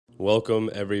Welcome,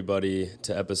 everybody,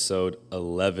 to episode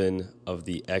 11 of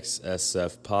the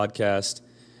XSF podcast.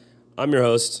 I'm your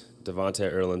host,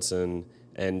 Devontae Erlinson,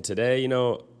 and today, I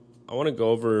want to go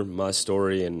over my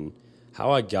story and how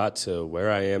I got to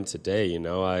where I am today.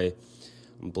 I'm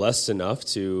blessed enough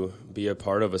to be a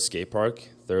part of a skate park,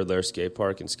 Third Layer Skate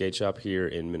Park and Skate Shop here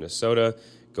in Minnesota,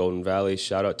 Golden Valley.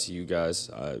 Shout out to you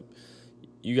guys.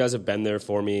 You guys have been there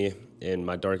for me in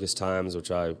my darkest times,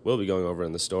 which I will be going over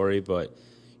in the story, but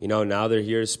now they're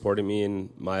here supporting me in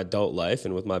my adult life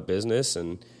and with my business,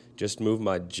 and just moved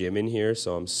my gym in here.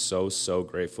 So I'm so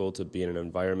grateful to be in an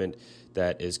environment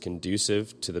that is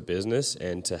conducive to the business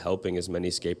and to helping as many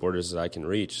skateboarders as I can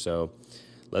reach. So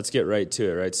let's get right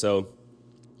to it, right? So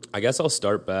I guess I'll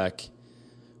start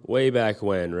way back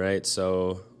when, right?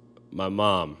 So my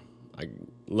mom, I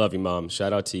love you, Mom.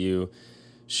 Shout out to you.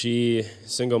 She,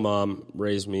 single mom,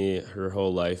 raised me her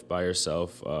whole life by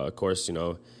herself. Of course,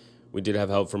 we did have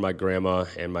help from my grandma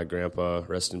and my grandpa.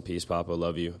 Rest in peace, Papa.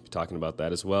 Love you. Be talking about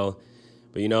that as well.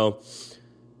 But,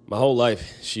 my whole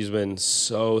life, she's been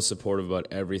so supportive about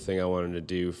everything I wanted to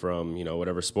do, from,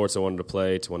 whatever sports I wanted to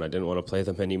play to when I didn't want to play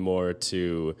them anymore,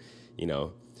 to,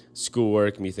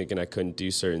 schoolwork, me thinking I couldn't do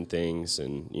certain things.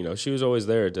 And, she was always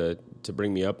there to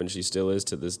bring me up, and she still is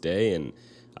to this day. And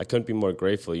I couldn't be more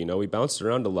grateful. We bounced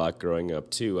around a lot growing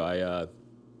up, too. I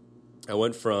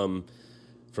went from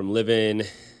living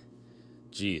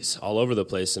all over the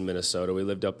place in Minnesota. We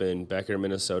lived up in Becker,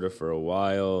 Minnesota for a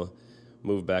while,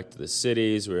 moved back to the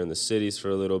cities. We were in the cities for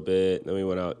a little bit. Then we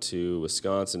went out to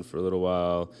Wisconsin for a little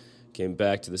while, came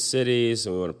back to the cities,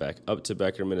 and we went back up to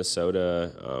Becker,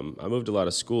 Minnesota. I moved a lot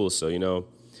of schools, so, I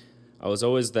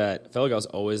felt like I was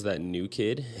always that new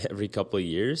kid every couple of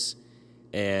years.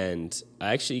 And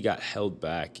I actually got held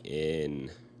back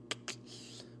in,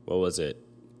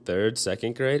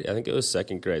 second grade? I think it was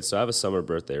second grade. So I have a summer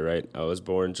birthday, right? I was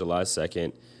born July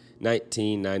 2nd,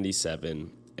 1997.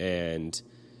 And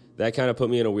that kind of put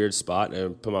me in a weird spot,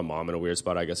 and put my mom in a weird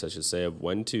spot, I guess I should say, of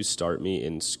when to start me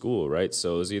in school, right?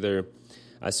 So it was either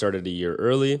I started a year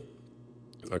early,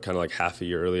 or kind of like half a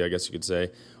year early, I guess you could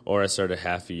say, or I started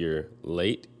half a year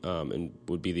late, and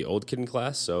would be the old kid in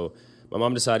class. So my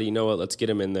mom decided, you know what, let's get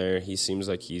him in there. He seems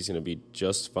like he's going to be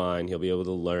just fine. He'll be able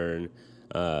to learn.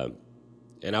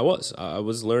 And I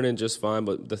was learning just fine.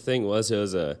 But the thing was,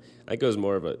 I think it was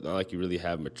more of not like you really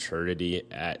have maturity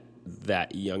at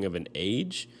that young of an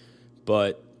age.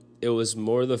 But it was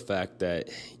more the fact that,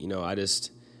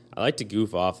 I like to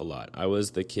goof off a lot. I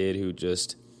was the kid who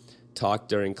just talked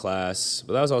during class.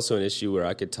 But that was also an issue where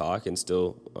I could talk and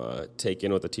still take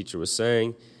in what the teacher was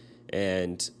saying.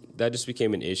 And that just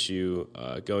became an issue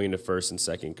going into first and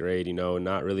second grade,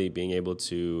 not really being able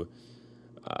to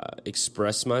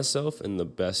express myself in the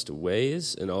best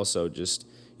ways, and also just,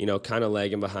 kind of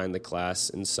lagging behind the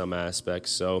class in some aspects.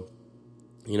 So,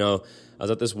 I was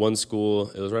at this one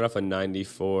school. It was right off of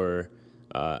 94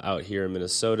 out here in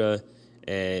Minnesota,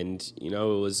 and,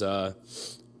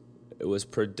 it was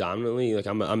predominantly, like,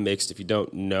 I'm mixed. If you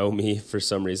don't know me, for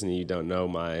some reason you don't know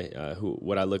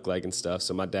what I look like and stuff.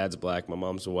 So my dad's black, my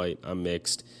mom's white, I'm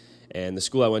mixed. And the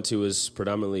school I went to was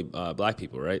predominantly black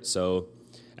people, right? So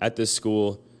at this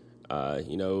school,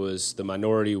 the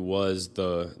minority was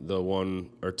the one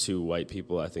or two white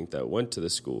people, I think, that went to the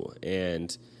school.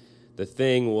 And the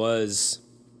thing was,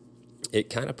 it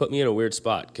kind of put me in a weird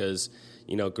spot because,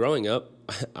 growing up,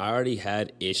 I already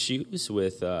had issues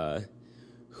with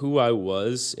who I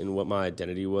was and what my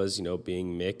identity was,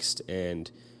 being mixed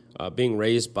and being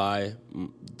raised by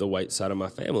the white side of my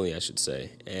family, I should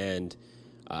say. And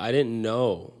I didn't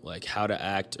know, how to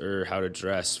act or how to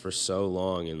dress for so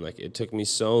long. And, it took me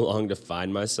so long to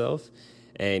find myself.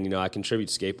 And, I contribute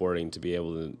skateboarding to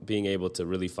being able to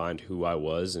really find who I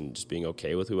was, and just being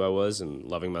okay with who I was and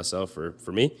loving myself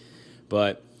for me.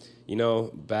 But,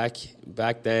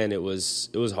 back then it was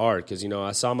hard because,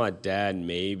 I saw my dad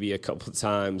maybe a couple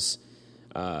times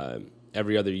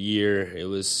every other year. It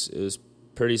was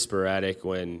pretty sporadic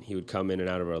when he would come in and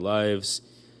out of our lives.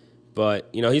 But,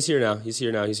 he's here now. He's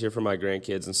here for my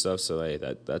grandkids and stuff. So, hey,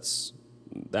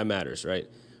 that matters, right?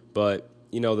 But,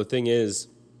 the thing is,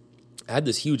 I had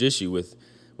this huge issue with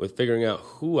figuring out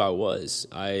who I was.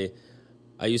 I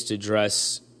used to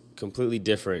dress completely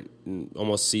different,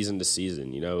 almost season to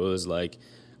season. It was like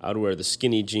I would wear the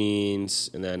skinny jeans,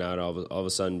 and then I'd all of a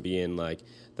sudden be in, the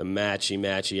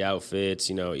matchy outfits,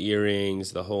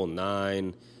 earrings, the whole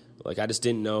nine. I just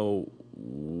didn't know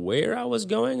where I was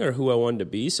going or who I wanted to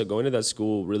be. So going to that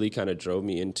school really kind of drove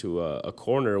me into a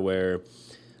corner where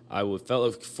I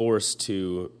felt like forced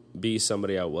to be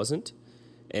somebody I wasn't.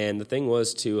 And the thing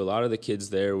was, too, a lot of the kids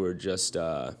there were just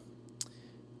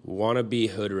wannabe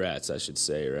hood rats, I should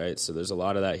say, right? So there's a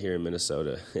lot of that here in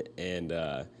Minnesota, and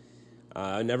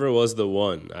I never was the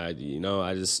one. I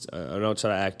don't try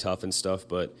to act tough and stuff,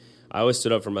 but I always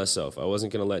stood up for myself. I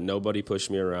wasn't going to let nobody push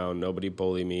me around, nobody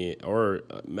bully me, or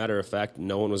matter of fact,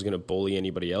 no one was going to bully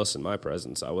anybody else in my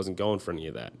presence. I wasn't going for any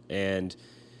of that. And,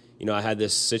 I had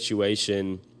this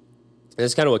situation, and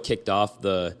it's kind of what kicked off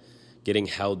the getting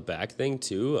held back thing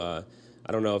too. I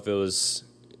don't know if it was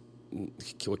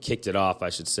what kicked it off, I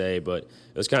should say, but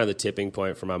it was kind of the tipping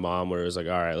point for my mom where it was like,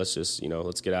 all right, let's just,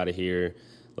 let's get out of here.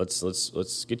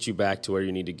 Let's get you back to where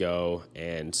you need to go.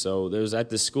 And so there was at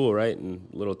this school, right? And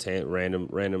little random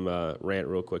rant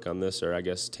real quick on this, or I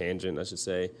guess tangent, I should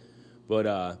say.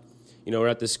 But we're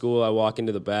at this school. I walk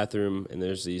into the bathroom, and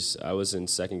there's these. I was in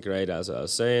second grade, as I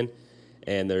was saying,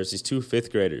 and there's these two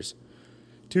fifth graders.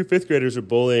 Two fifth graders are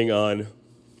bullying on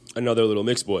another little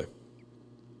mixed boy.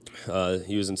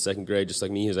 He was in second grade, just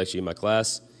like me. He was actually in my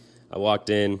class. I walked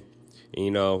in,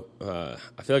 and, I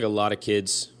feel like a lot of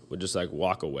kids would just like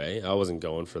walk away. I wasn't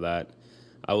going for that.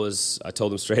 I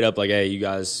told them straight up, like, hey, you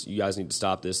guys need to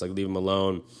stop this, like leave them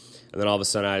alone. And then all of a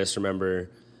sudden I just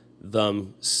remember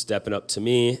them stepping up to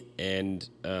me, and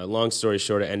long story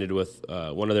short, it ended with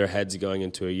one of their heads going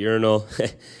into a urinal,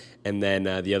 and then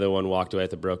the other one walked away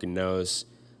with a broken nose.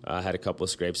 Had a couple of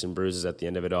scrapes and bruises at the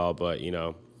end of it all, but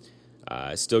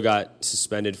I still got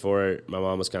suspended for it. My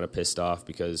mom was kind of pissed off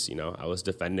because, I was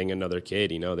defending another kid.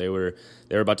 They were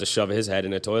about to shove his head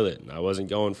in a toilet, and I wasn't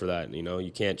going for that.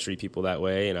 You can't treat people that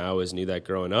way, and I always knew that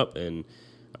growing up, and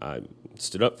I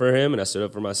stood up for him, and I stood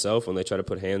up for myself when they tried to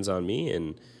put hands on me,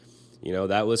 and,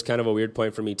 that was kind of a weird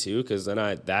point for me too, because then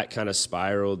that kind of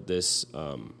spiraled this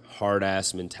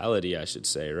hard-ass mentality, I should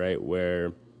say, right,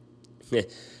 where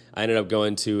I ended up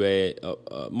going to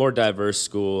a more diverse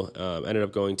school. Ended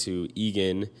up going to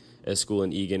Eagan, a school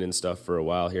in Eagan and stuff for a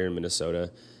while here in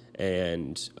Minnesota.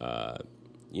 And,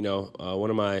 one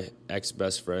of my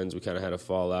ex-best friends, we kind of had a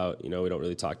fallout. We don't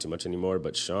really talk too much anymore.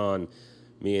 But Sean,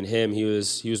 me and him, he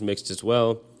was mixed as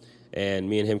well. And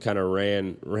me and him kind of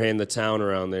ran the town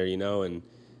around there, and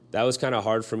that was kind of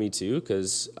hard for me too,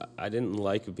 because I didn't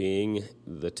like being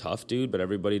the tough dude, but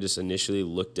everybody just initially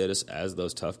looked at us as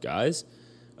those tough guys.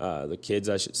 The kids,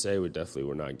 I should say,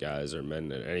 were not guys or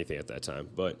men or anything at that time.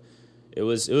 But it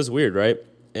was weird, right?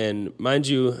 And mind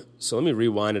you, so let me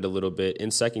rewind it a little bit.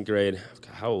 In second grade,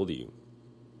 how old are you?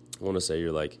 I want to say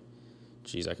you're like,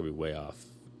 geez, I could be way off.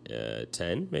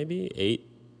 10, maybe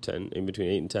 8, 10, in between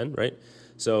 8 and 10, right?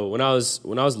 So when I was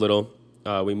little,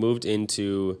 we moved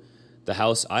into the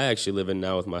house I actually live in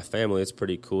now with my family. It's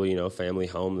pretty cool, family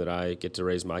home that I get to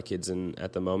raise my kids in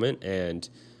at the moment. And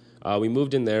we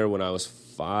moved in there when I was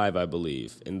 5, I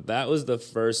believe, and that was the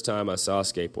first time I saw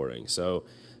skateboarding. So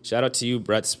shout out to you,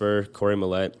 Brett Spur, Corey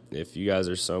Millette. If you guys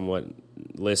are somewhat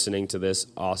listening to this,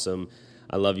 awesome.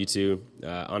 I love you too.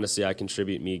 Honestly, I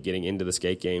contribute me getting into the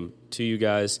skate game to you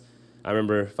guys. I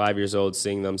remember 5 years old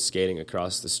seeing them skating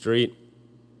across the street.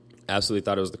 Absolutely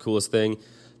thought it was the coolest thing.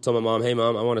 Told my mom, hey,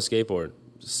 Mom, I want a skateboard.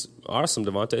 Awesome,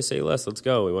 Devontae, say less. Let's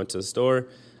go. We went to the store.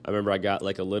 I remember I got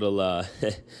like a little a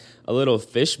little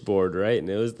fish board, right? And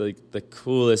it was the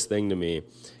coolest thing to me.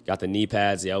 Got the knee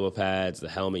pads, the elbow pads, the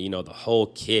helmet, the whole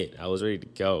kit. I was ready to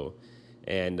go.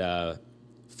 And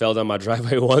fell down my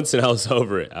driveway once, and I was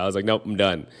over it. I was like, nope, I'm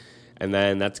done. And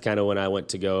then that's kind of when I went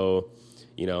to go,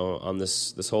 on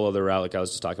this whole other route like I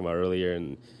was just talking about earlier,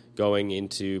 and going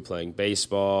into playing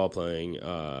baseball, playing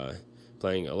a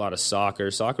lot of soccer.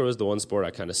 Soccer was the one sport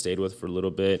I kind of stayed with for a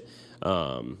little bit.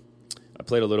 I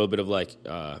played a little bit of like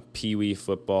pee-wee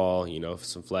football,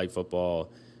 some flag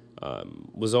football.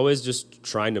 Was always just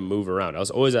trying to move around. I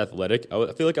was always athletic.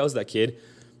 I feel like I was that kid.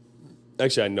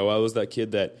 Actually, I know I was that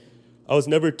kid that I was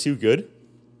never too good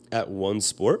at one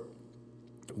sport,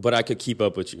 but I could keep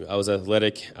up with you. I was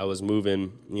athletic. I was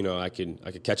moving. I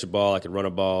could catch a ball. I could run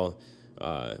a ball.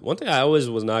 One thing I always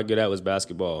was not good at was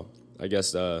basketball. I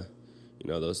guess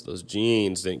those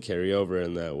genes didn't carry over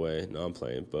in that way. No, I'm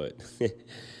playing, but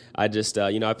I just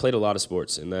I played a lot of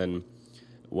sports, and then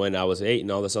when I was 8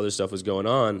 and all this other stuff was going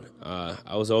on,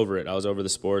 I was over it. I was over the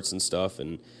sports and stuff,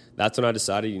 and that's when I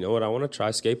decided, I want to try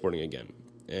skateboarding again.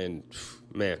 And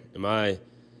man, am I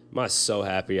so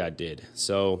happy I did.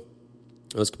 So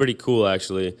it was pretty cool,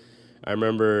 actually. I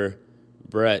remember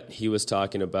Brett, he was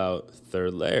talking about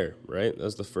Third Lair, right? That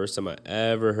was the first time I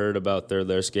ever heard about Third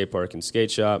Lair Skate Park and Skate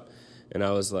Shop. And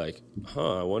I was like,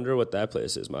 I wonder what that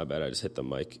place is. My bad, I just hit the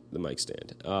mic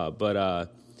stand. But I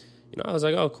was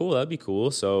like, oh, cool, that'd be cool.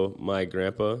 So my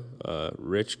grandpa,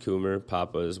 Rich Coomer,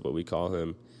 Papa is what we call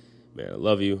him. Man, I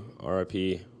love you, RIP,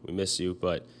 we miss you.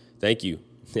 But thank you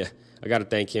yeah, I got to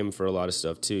thank him for a lot of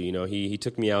stuff too. You know, he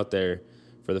took me out there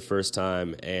for the first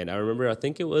time, and I remember, I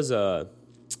think it was what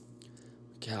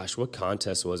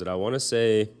contest was it? I want to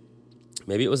say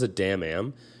maybe it was a Dam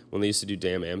Am, when they used to do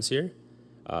Dam Ams here.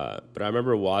 But I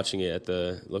remember watching it at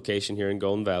the location here in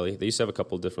Golden Valley. They used to have a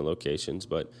couple of different locations,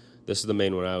 but this is the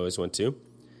main one I always went to.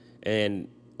 And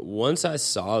once I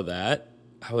saw that,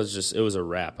 it was a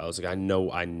wrap. I was like, I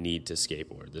know I need to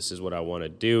skateboard. This is what I want to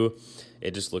do.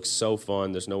 It just looks so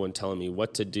fun. There's no one telling me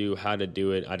what to do, how to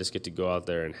do it. I just get to go out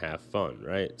there and have fun,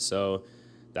 right? So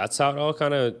that's how it all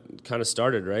kind of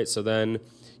started, right? So then,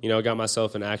 you know, I got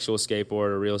myself an actual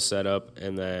skateboard, a real setup,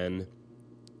 and then,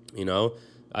 you know,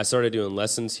 I started doing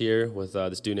lessons here with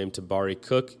this dude named Tabari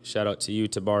Cook. Shout out to you,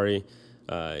 Tabari.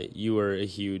 You were a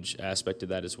huge aspect of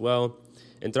that as well.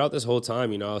 And throughout this whole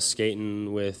time, you know, I was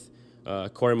skating with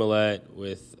Corey Millette,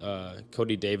 with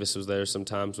Cody Davis was there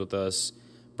sometimes with us,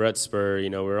 Brett Spur. You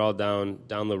know, we were all down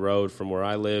the road from where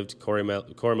I lived. Corey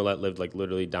Millette lived like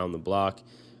literally down the block.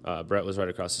 Brett was right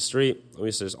across the street. We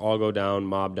used to just all go down,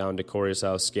 mob down to Corey's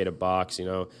house, skate a box. You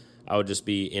know, I would just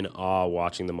be in awe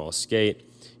watching them all skate,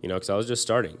 you know, because I was just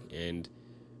starting. And,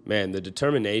 man, the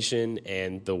determination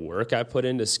and the work I put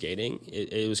into skating,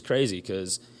 it was crazy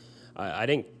because I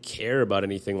didn't care about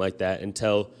anything like that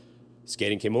until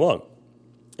skating came along.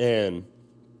 And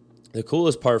the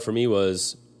coolest part for me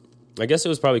was, I guess it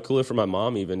was probably cooler for my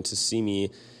mom even to see me,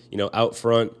 you know, out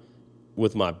front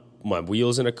with my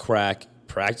wheels in a crack,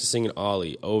 practicing an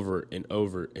ollie over and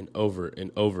over and over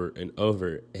and over and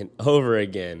over and over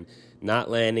again, not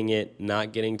landing it,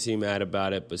 not getting too mad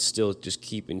about it, but still just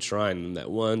keeping trying. And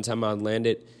that one time I'd land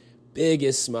it,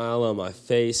 biggest smile on my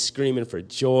face, screaming for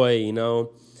joy, you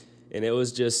know. And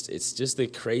it's just the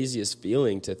craziest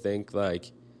feeling to think,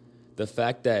 like, the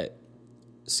fact that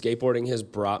skateboarding has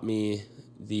brought me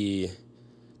the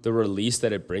release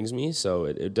that it brings me. So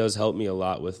it does help me a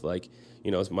lot with, like,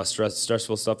 you know, my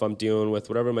stressful stuff I'm dealing with,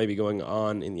 whatever might be going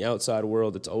on in the outside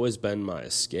world. It's always been my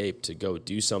escape to go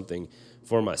do something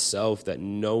for myself that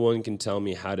no one can tell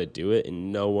me how to do it,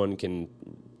 and no one can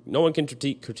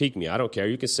critique me. I don't care.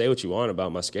 You can say what you want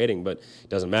about my skating, but it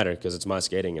doesn't matter because it's my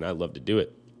skating and I love to do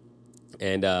it.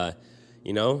 And,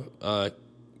 you know,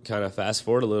 kind of fast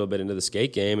forward a little bit into the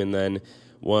skate game, and then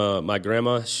my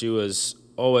grandma, she was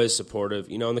always supportive.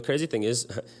 You know, and the crazy thing is,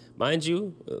 mind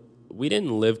you, we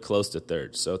didn't live close to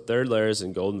Third. So Third Lair is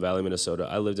in Golden Valley, Minnesota.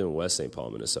 I lived in West St.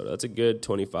 Paul, Minnesota. That's a good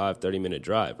 25, 30-minute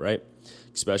drive, right?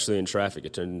 Especially in traffic,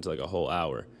 it turned into like a whole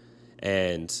hour.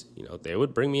 And, you know, they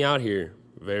would bring me out here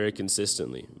very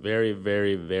consistently, very,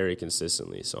 very, very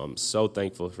consistently. So I'm so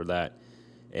thankful for that.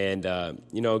 And,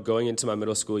 you know, going into my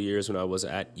middle school years when I was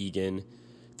at Egan,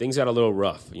 things got a little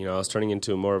rough. You know, I was turning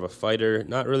into more of a fighter,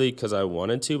 not really because I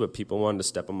wanted to, but people wanted to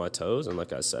step on my toes. And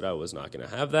like I said, I was not going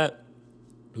to have that,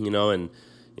 you know, and,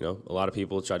 you know, a lot of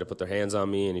people tried to put their hands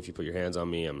on me. And if you put your hands on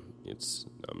me, I'm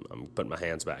putting my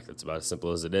hands back. That's about as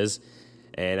simple as it is.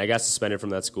 And I got suspended from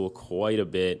that school quite a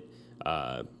bit,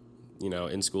 you know,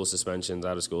 in-school suspensions,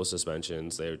 out-of-school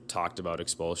suspensions. They talked about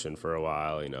expulsion for a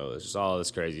while, you know, there's just all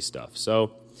this crazy stuff.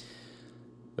 So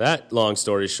that, long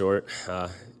story short,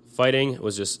 fighting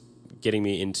was just getting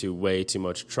me into way too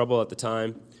much trouble at the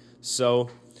time. So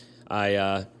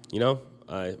my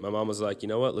mom was like, you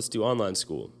know what, let's do online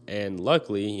school. And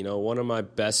luckily, you know, one of my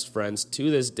best friends to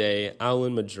this day,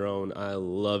 Alan Madrone, I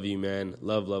love you, man.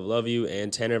 Love, love, love you.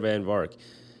 And Tanner Van Vark.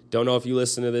 Don't know if you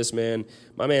listen to this, man.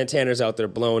 My man Tanner's out there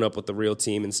blowing up with the real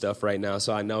team and stuff right now,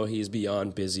 so I know he's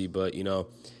beyond busy, but, you know,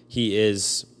 he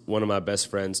is one of my best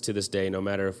friends to this day, no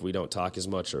matter if we don't talk as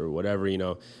much or whatever, you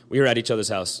know. We were at each other's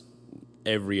house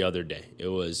every other day. It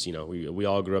was, you know, we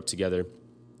all grew up together.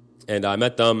 And I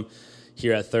met them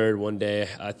here at Third one day.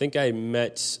 I can't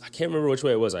remember which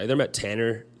way it was. I either met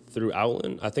Tanner through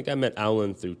Alan. I think I met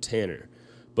Alan through Tanner.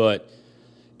 But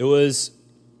it was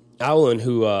Alan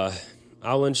who...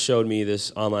 Alan showed me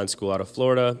this online school out of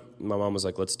Florida. My mom was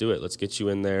like, let's do it. Let's get you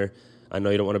in there. I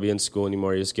know you don't want to be in school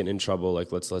anymore. You're just getting in trouble.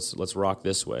 Like, let's rock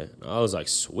this way. And I was like,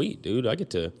 sweet, dude. I get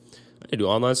to do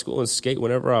online school and skate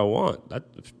whenever I want.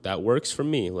 That works for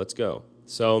me. Let's go.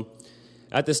 So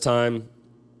at this time,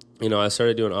 you know, I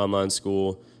started doing online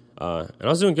school, and I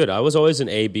was doing good. I was always an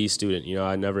A-B student. You know,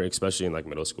 I never, especially in like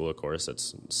middle school, of course,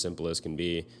 that's simple as can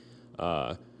be.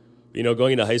 You know,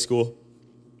 going into high school,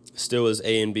 still was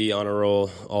A and B honor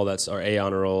roll, or A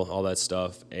honor roll, all that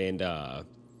stuff. And,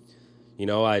 you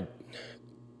know, I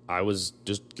was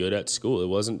just good at school. It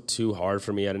wasn't too hard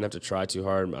for me. I didn't have to try too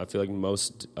hard. I feel like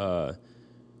a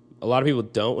lot of people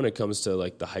don't when it comes to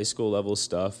like the high school level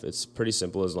stuff. It's pretty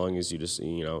simple as long as you just,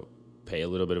 you know, pay a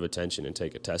little bit of attention and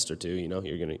take a test or two. You know,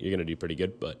 you're gonna do pretty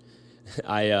good. But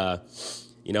I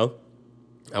you know,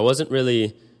 I wasn't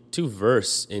really too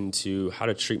versed into how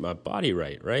to treat my body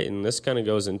right? And this kind of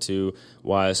goes into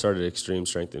why I started Extreme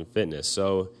Strength and Fitness.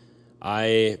 So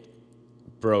I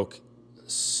broke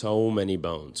so many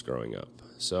bones growing up.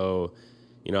 So,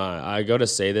 you know, I go to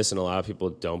say this, and a lot of people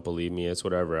don't believe me. It's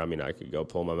whatever. I mean, I could go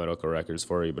pull my medical records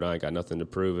for you, but I ain't got nothing to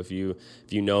prove. If you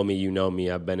know me, you know me.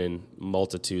 I've been in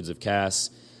multitudes of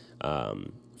casts,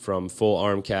 from full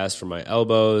arm casts for my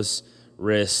elbows,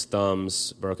 wrists,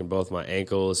 thumbs, broken both my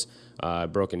ankles,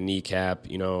 broken kneecap,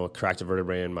 you know, cracked a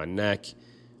vertebrae in my neck.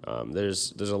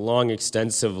 There's a long,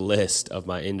 extensive list of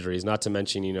my injuries. Not to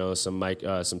mention, you know, some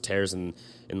tears in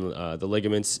the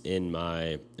ligaments in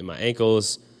my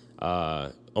ankles,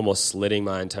 almost slitting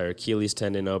my entire Achilles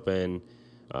tendon open.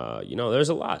 You know, there's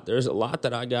a lot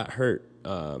that I got hurt.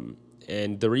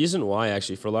 And the reason why,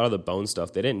 actually, for a lot of the bone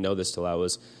stuff, they didn't know this till I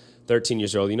was 13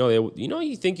 years old.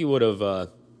 You think you would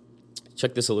have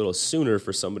checked this a little sooner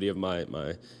for somebody of my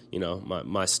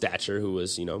stature, who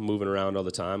was, you know, moving around all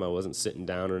the time. I wasn't sitting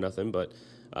down or nothing, but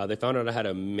they found out I had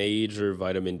a major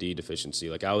vitamin D deficiency.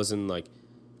 Like, I was in, like,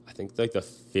 I think, like, the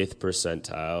 5th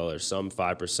percentile or some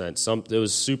 5%. It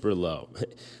was super low.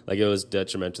 Like, it was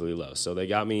detrimentally low. So they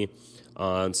got me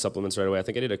on supplements right away. I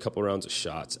think I did a couple rounds of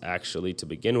shots, actually, to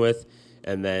begin with.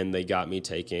 And then they got me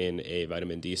taking a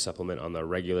vitamin D supplement on the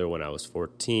regular when I was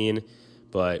 14.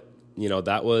 But, you know,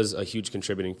 that was a huge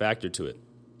contributing factor to it.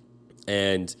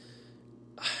 And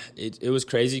it was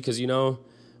crazy because, you know,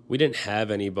 we didn't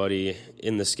have anybody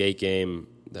in the skate game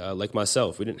like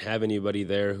myself. We didn't have anybody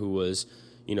there who was,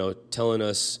 you know, telling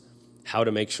us how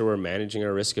to make sure we're managing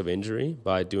our risk of injury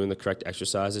by doing the correct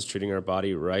exercises, treating our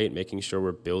body right, making sure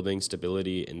we're building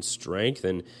stability and strength,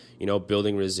 and, you know,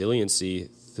 building resiliency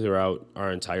throughout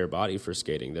our entire body for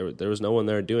skating. There was no one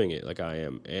there doing it like I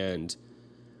am. And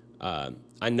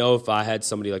I know if I had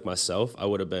somebody like myself, I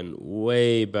would have been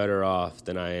way better off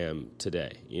than I am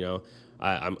today. You know,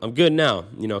 I'm good now,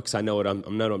 you know, because I know what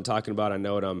I'm talking about. I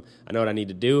know what I need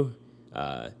to do.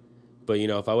 But, you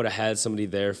know, if I would have had somebody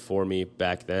there for me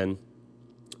back then,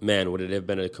 man, would it have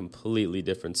been a completely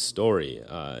different story.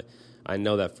 I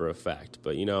know that for a fact.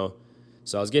 But, you know,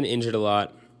 so I was getting injured a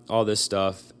lot, all this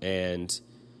stuff, and,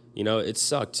 you know, it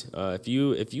sucked. If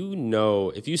you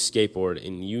skateboard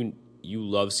and you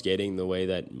love skating the way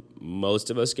that most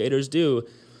of us skaters do,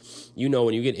 you know,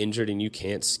 when you get injured and you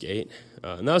can't skate.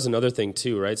 And that was another thing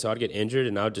too, right? So I'd get injured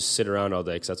and I would just sit around all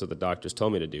day because that's what the doctors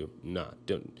told me to do. Nah,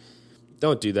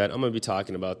 don't do that. I'm going to be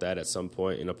talking about that at some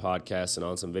point in a podcast and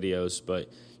on some videos.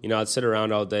 But, you know, I'd sit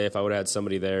around all day. If I would have had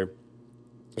somebody there,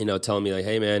 you know, telling me like,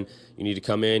 hey, man, you need to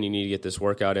come in. You need to get this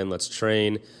workout in. Let's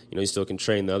train. You know, you still can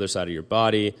train the other side of your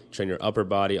body, train your upper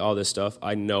body, all this stuff.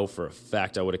 I know for a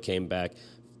fact I would have came back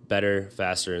better,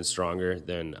 faster, and stronger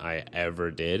than I ever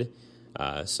did.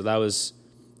 So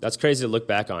that's crazy to look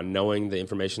back on, knowing the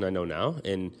information I know now,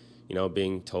 and, you know,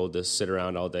 being told to sit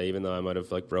around all day, even though I might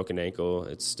have, like, broken ankle.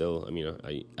 It's still, I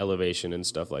mean, elevation and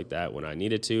stuff like that when I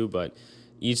needed to, but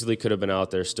easily could have been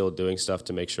out there still doing stuff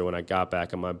to make sure when I got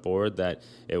back on my board that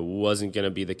it wasn't going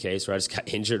to be the case where I just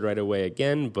got injured right away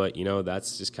again. But, you know,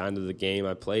 that's just kind of the game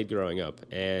I played growing up.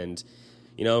 And,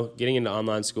 you know, getting into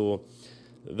online school,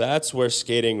 that's where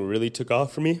skating really took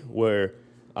off for me, where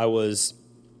I was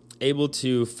able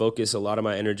to focus a lot of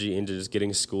my energy into just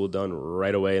getting school done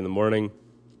right away in the morning.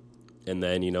 And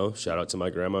then, you know, shout out to my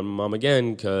grandma and mom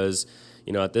again, because,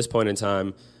 you know, at this point in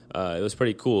time, it was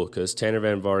pretty cool because Tanner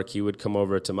Van Vark, he would come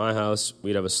over to my house.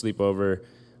 We'd have a sleepover.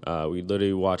 We'd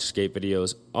literally watch skate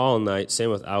videos all night.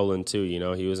 Same with Owlin, too. You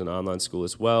know, he was in online school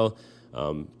as well.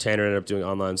 Tanner ended up doing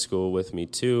online school with me,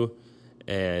 too.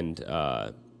 And,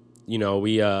 you know,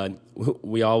 we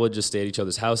all would just stay at each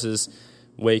other's houses,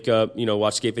 wake up, you know,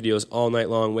 watch skate videos all night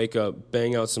long, wake up,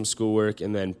 bang out some schoolwork,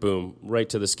 and then, boom, right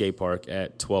to the skate park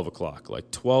at 12 o'clock,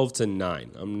 like 12 to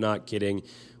 9. I'm not kidding.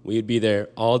 We'd be there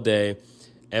all day,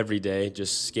 every day,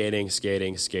 just skating.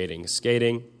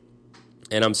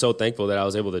 And I'm so thankful that I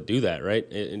was able to do that, right?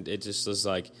 It just was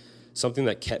like something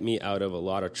that kept me out of a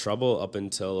lot of trouble up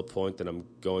until a point that I'm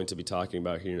going to be talking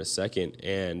about here in a second.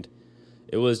 And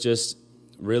it was just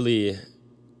really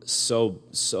so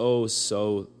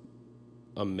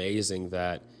amazing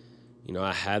that, you know,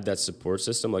 I had that support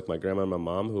system like my grandma and my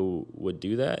mom who would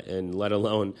do that, and let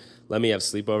alone let me have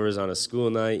sleepovers on a school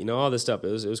night, you know, all this stuff. It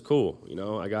was cool. You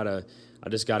know, I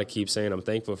just got to keep saying I'm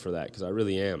thankful for that, because I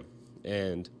really am.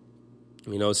 And,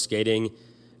 you know, skating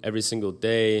every single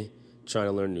day, trying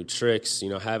to learn new tricks, you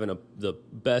know, having the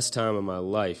best time of my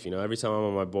life. You know, every time I'm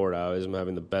on my board, I always am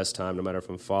having the best time, no matter if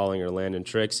I'm falling or landing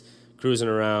tricks, cruising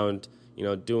around, you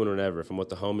know, doing whatever. If I'm with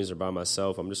the homies or by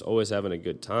myself, I'm just always having a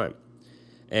good time.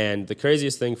 And the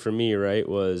craziest thing for me, right,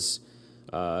 was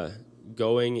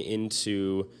going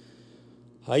into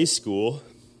high school.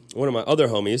 One of my other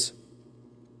homies,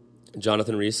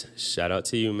 Jonathan Reese, shout out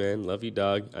to you, man. Love you,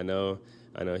 dog. I know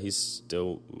he's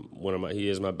still he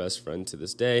is my best friend to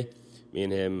this day. Me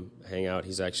and him hang out.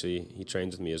 He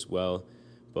trains with me as well.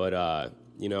 But,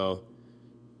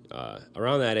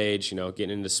 around that age, getting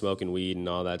into smoking weed and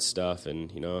all that stuff.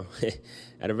 And,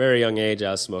 at a very young age,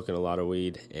 I was smoking a lot of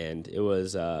weed. And it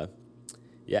was, it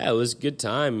was a good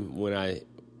time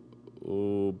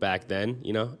back then,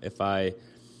 If I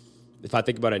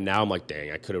think about it now, I'm like,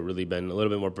 dang, I could have really been a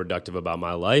little bit more productive about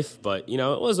my life. But, it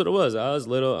was what it was. I was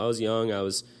little, I was young, I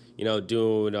was,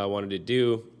 doing what I wanted to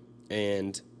do.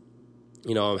 And,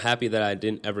 I'm happy that I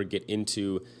didn't ever get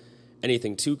into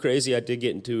anything too crazy. I did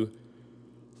get into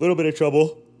a little bit of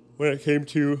trouble when it came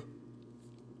to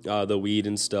the weed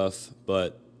and stuff.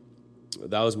 But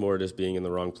that was more just being in the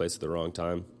wrong place at the wrong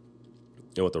time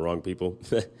and with the wrong people.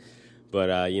 But,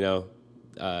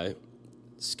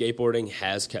 skateboarding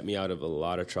has kept me out of a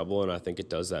lot of trouble, and I think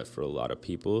it does that for a lot of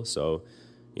people. So,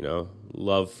 the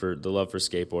love for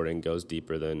skateboarding goes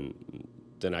deeper than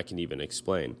I can even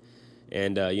explain.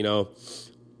 And,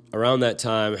 around that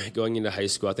time, going into high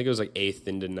school, I think it was like 8th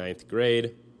into 9th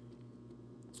grade,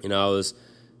 I was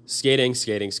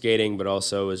skating, but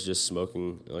also was just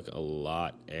smoking like a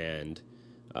lot. And,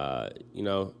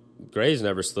 grades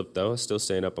never slipped, though. I was still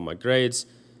staying up on my grades.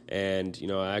 And,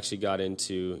 I actually got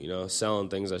into, selling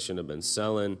things I shouldn't have been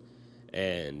selling.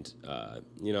 And,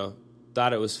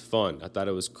 thought it was fun. I thought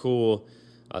it was cool.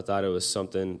 I thought it was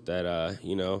something that,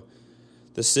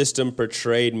 the system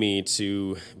portrayed me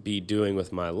to be doing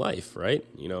with my life, right?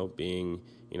 Being,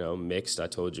 mixed. I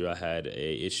told you I had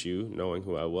a issue knowing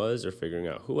who I was or figuring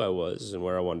out who I was and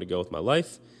where I wanted to go with my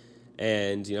life.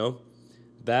 And,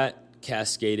 that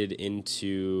cascaded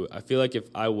into, I feel like if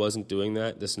I wasn't doing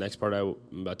that, this next part I'm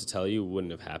about to tell you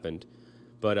wouldn't have happened.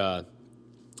 But,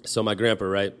 so my grandpa,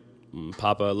 right?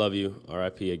 Papa, I love you.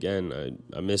 R.I.P. again.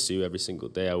 I miss you every single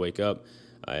day I wake up.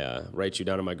 I write you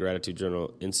down in my gratitude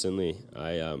journal instantly.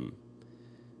 It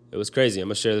was crazy. I'm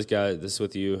going to share this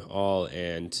with you all,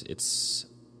 and it's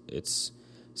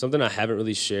something I haven't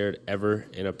really shared ever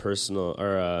in a personal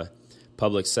or a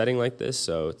public setting like this,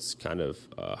 so it's kind of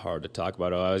hard to talk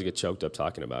about. I always get choked up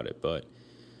talking about it, but,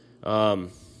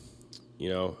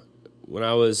 when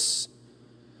I was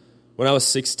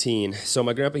 16, so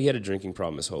my grandpa, he had a drinking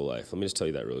problem his whole life. Let me just tell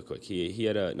you that really quick. He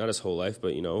had not his whole life,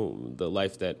 but, the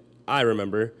life that I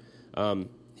remember.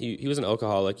 He was an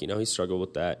alcoholic, he struggled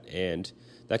with that, and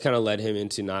that kind of led him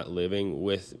into not living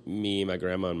with me, my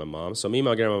grandma, and my mom. So me,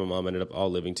 my grandma, and my mom ended up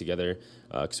all living together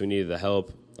because we needed the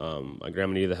help. My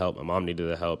grandma needed the help. My mom needed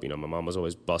the help. My mom was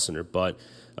always busting her butt,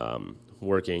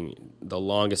 working the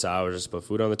longest hours just to put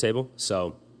food on the table.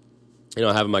 So,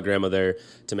 having my grandma there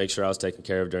to make sure I was taken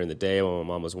care of during the day while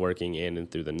my mom was working and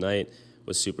through the night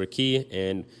was super key.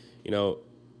 And,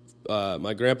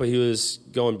 my grandpa, he was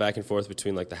going back and forth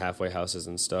between like the halfway houses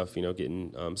and stuff,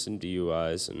 getting some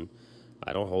DUIs, and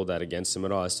I don't hold that against him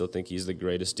at all. I still think he's the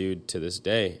greatest dude to this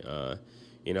day. I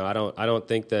don't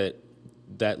think that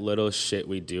little shit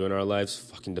we do in our lives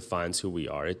fucking defines who we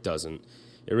are. It doesn't.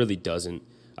 It really doesn't.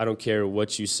 I don't care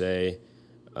what you say.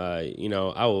 I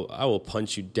will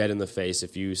punch you dead in the face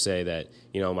if you say that,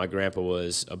 my grandpa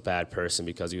was a bad person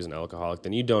because he was an alcoholic.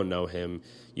 Then you don't know him.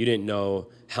 You didn't know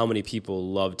how many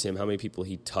people loved him, how many people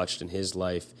he touched in his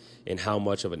life, and how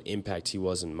much of an impact he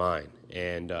was in mine.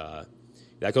 And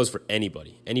that goes for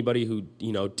anybody. Anybody who,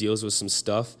 deals with some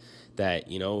stuff that,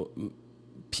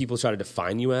 people try to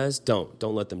define you as, don't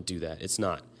let them do that. It's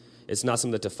not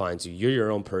something that defines you. You're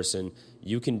your own person.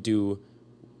 You can do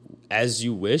as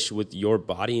you wish with your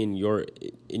body and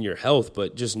in your health,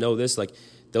 but just know this, like,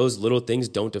 those little things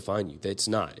don't define you. It's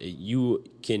not. You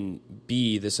can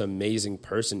be this amazing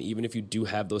person even if you do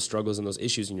have those struggles and those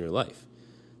issues in your life.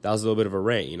 That was a little bit of a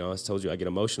rant, I told you I get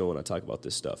emotional when I talk about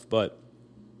this stuff. But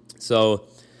so,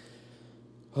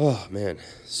 oh man,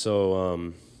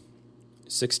 so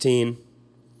 16.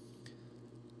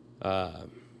 It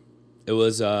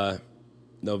was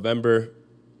November.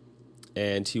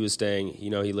 And he was staying, he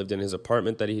lived in his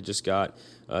apartment that he had just got.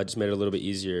 Just made it a little bit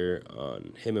easier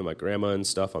on him and my grandma and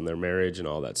stuff, on their marriage and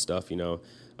all that stuff,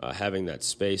 having that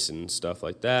space and stuff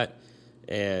like that.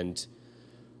 And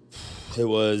it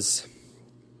was,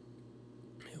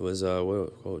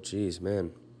 oh, geez,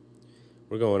 man.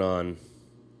 We're going on,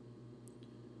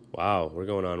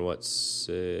 what,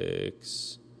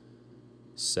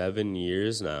 7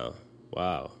 years now.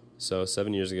 Wow. So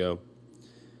 7 years ago,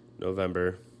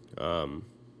 November. And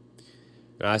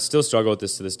I still struggle with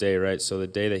this to this day, right? So the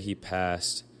day that he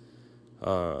passed,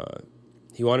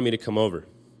 he wanted me to come over.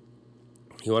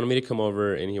 He wanted me to come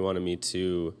over, and he wanted me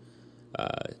to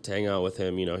hang out with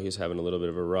him. He was having a little bit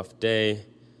of a rough day,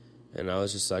 and I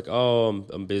was just like, oh,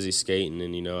 I'm busy skating,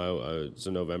 and it was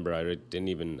in November. I don't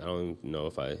even know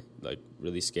if I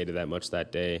really skated that much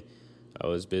that day. I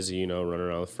was busy, running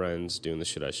around with friends, doing the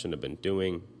shit I shouldn't have been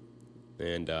doing,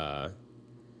 and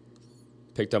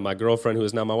picked up my girlfriend, who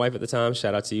was not my wife at the time.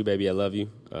 Shout out to you, baby, I love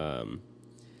you.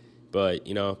 But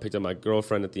picked up my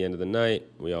girlfriend at the end of the night.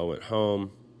 We all went home.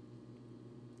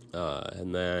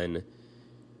 And then,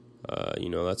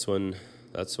 that's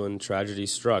when tragedy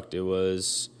struck. It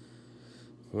was,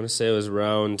 I want to say it was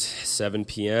around 7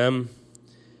 p.m.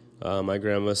 My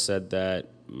grandma said that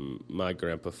my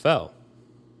grandpa fell.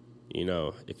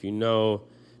 If you know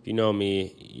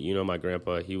me, my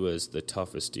grandpa. He was the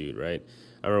toughest dude, right?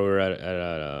 I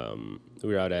remember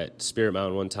we were out at Spirit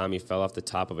Mountain one time. He fell off the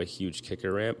top of a huge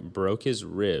kicker ramp, broke his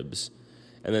ribs,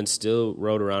 and then still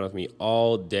rode around with me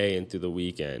all day and through the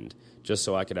weekend just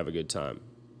so I could have a good time.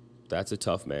 That's a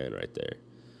tough man right there.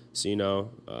 So,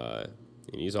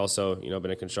 he's also,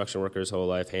 been a construction worker his whole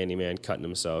life, handyman, cutting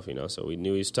himself, so we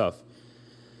knew he was tough.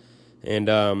 And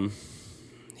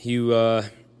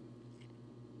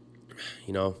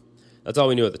that's all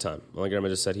we knew at the time. My grandma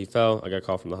just said he fell. I got a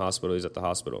call from the hospital. He's at the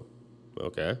hospital.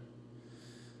 Okay.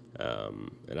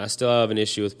 And I still have an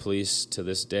issue with police to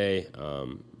this day.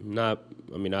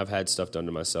 I've had stuff done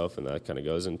to myself, and that kind of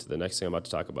goes into the next thing I'm about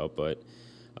to talk about, but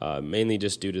mainly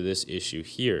just due to this issue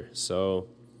here. So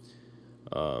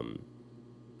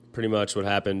pretty much what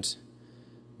happened,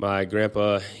 my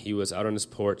grandpa, he was out on his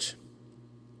porch,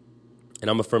 and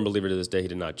I'm a firm believer to this day he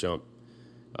did not jump.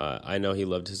 I know he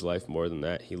loved his life more than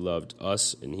that. He loved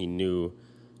us, and he knew,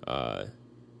 that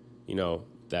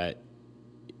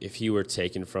if he were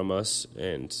taken from us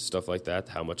and stuff like that,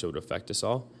 how much it would affect us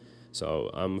all.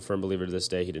 So I'm a firm believer to this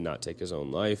day he did not take his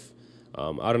own life.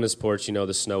 Out on his porch,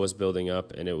 the snow was building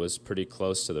up, and it was pretty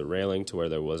close to the railing to where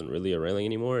there wasn't really a railing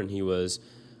anymore, and he was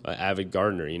an avid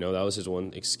gardener. That was his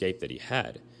one escape that he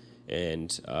had.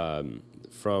 And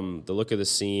from the look of the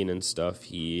scene and stuff,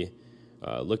 he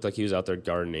looked like he was out there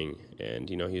gardening, and,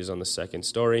 he was on the second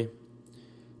story,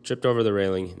 tripped over the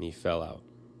railing, and he fell out.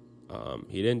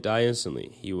 He didn't die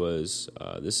instantly. He was,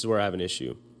 this is where I have an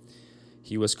issue.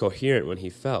 He was coherent when he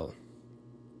fell.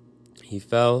 He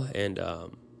fell, and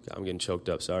I'm getting choked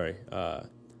up, sorry.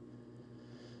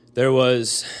 There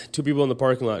was two people in the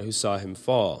parking lot who saw him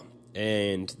fall,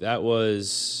 and that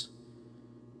was,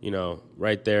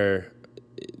 right there.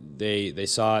 They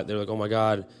saw it. They were like, oh, my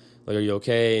God. Are you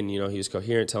okay? And, he was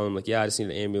coherent, telling them, yeah, I just need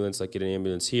an ambulance, get an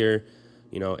ambulance here.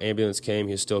 Ambulance came,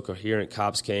 he was still coherent.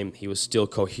 Cops came, he was still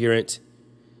coherent.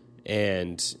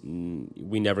 And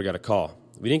we never got a call.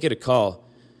 We didn't get a call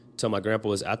until my grandpa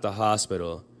was at the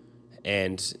hospital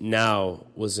and now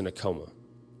was in a coma.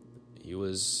 He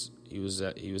was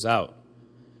out.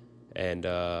 And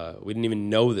we didn't even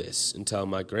know this until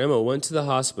my grandma went to the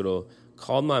hospital,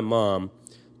 called my mom,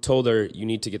 told her, you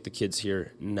need to get the kids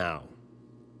here now.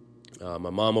 My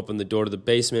mom opened the door to the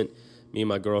basement. Me and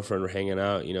my girlfriend were hanging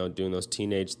out, doing those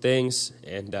teenage things.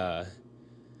 And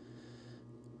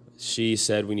she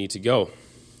said, we need to go.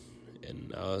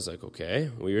 And I was like,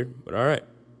 okay, weird, but all right.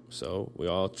 So we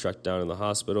all trekked down to the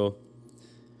hospital.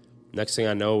 Next thing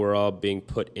I know, we're all being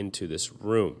put into this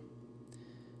room.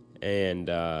 And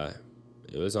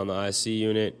it was on the IC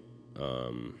unit.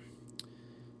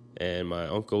 And my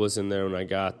uncle was in there when I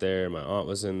got there. My aunt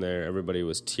was in there. Everybody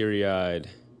was teary-eyed.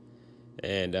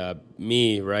 And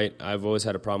me, right, I've always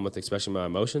had a problem with expressing my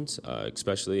emotions,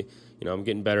 especially, I'm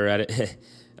getting better at it,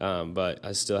 but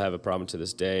I still have a problem to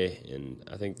this day, and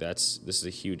I think this is a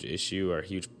huge issue or a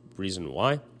huge reason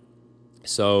why.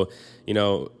 So,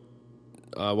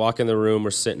 walk in the room, we're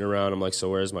sitting around, I'm like,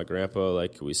 so where's my grandpa?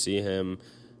 Can we see him?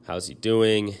 How's he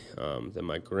doing? Then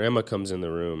my grandma comes in the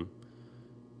room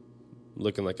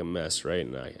looking like a mess, right,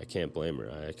 and I can't blame her.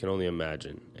 I can only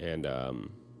imagine, and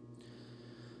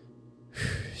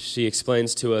she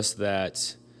explains to us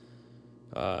that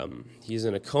he's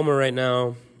in a coma right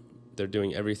now. They're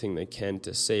doing everything they can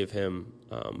to save him,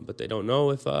 but they don't know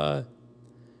if they're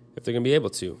going to be able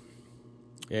to.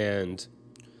 And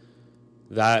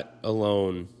that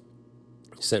alone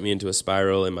sent me into a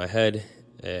spiral in my head,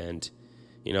 and,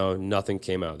 nothing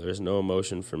came out. There was no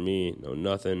emotion for me, no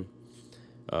nothing.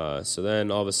 So then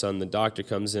all of a sudden the doctor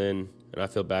comes in, and I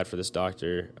feel bad for this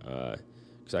doctor,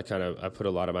 because I put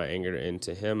a lot of my anger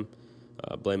into him,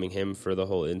 blaming him for the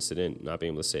whole incident, not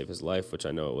being able to save his life, which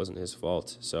I know it wasn't his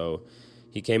fault. So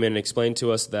He came in and explained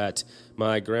to us that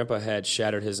my grandpa had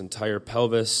shattered his entire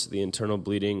pelvis. The internal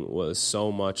bleeding was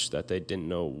so much that they didn't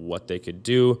know what they could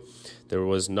do. There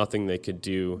was nothing they could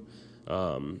do,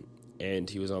 and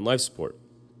he was on life support.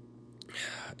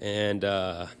 And,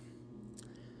 that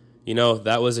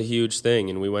was a huge thing,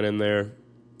 and we went in there.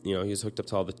 He was hooked up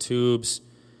to all the tubes.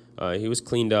 He was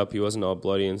cleaned up. He wasn't all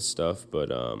bloody and stuff, but,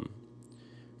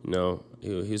 he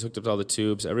was hooked up to all the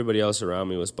tubes. Everybody else around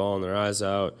me was bawling their eyes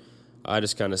out. I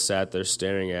just kind of sat there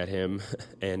staring at him,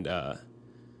 and I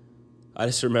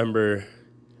just remember,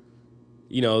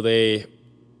 they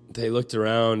looked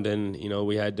around, and,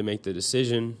 we had to make the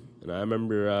decision, and I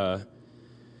remember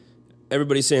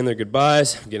everybody saying their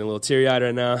goodbyes. I'm getting a little teary-eyed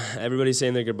right now. Everybody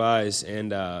saying their goodbyes,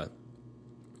 and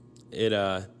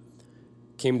it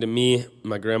came to me.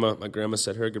 My grandma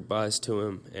said her goodbyes to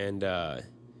him, and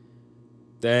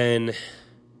then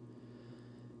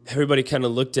everybody kind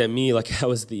of looked at me like I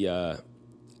was the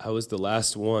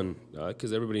last one,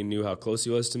 because everybody knew how close he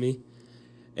was to me,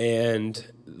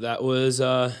 and that was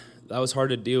hard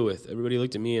to deal with. Everybody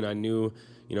looked at me, and I knew,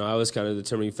 I was kind of the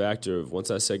determining factor of once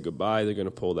I said goodbye, they're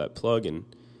gonna pull that plug, and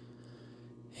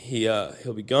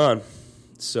he'll be gone.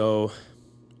 So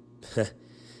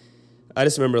I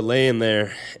just remember laying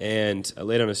there, and I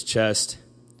laid on his chest,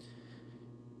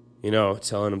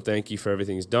 telling him thank you for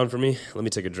everything he's done for me. Let me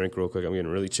take a drink real quick. I'm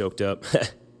getting really choked up.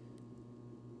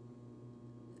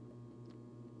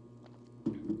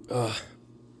 I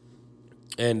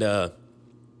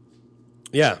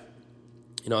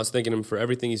was thanking him for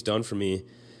everything he's done for me.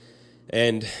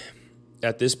 And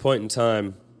at this point in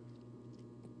time,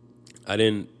 I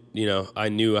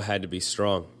knew I had to be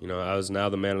strong. I was now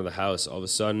the man of the house. All of a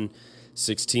sudden,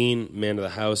 16, man of the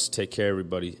house, take care of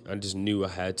everybody. I just knew I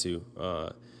had to.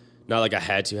 Not like I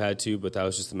had to, but that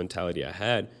was just the mentality I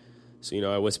had. So,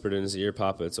 I whispered in his ear,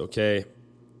 Papa, it's okay.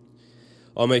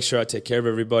 I'll make sure I take care of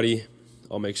everybody.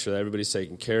 I'll make sure that everybody's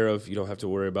taken care of. You don't have to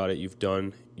worry about it. You've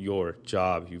done your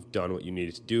job. You've done what you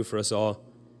needed to do for us all.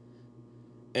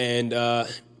 And,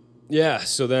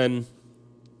 so then,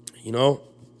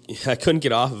 I couldn't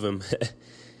get off of him.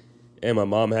 And my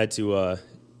mom had to,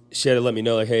 she had to let me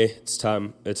know, like, hey, it's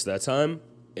time. It's that time.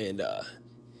 And,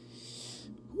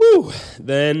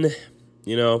 then,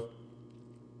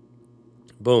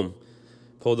 boom,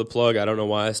 pulled the plug. I don't know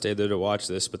why I stayed there to watch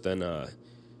this, but then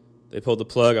they pulled the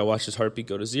plug. I watched his heartbeat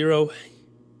go to 0,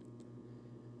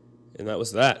 and that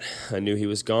was that. I knew he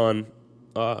was gone.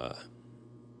 As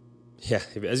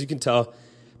you can tell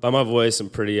by my voice,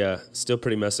 I'm still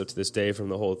pretty messed up to this day from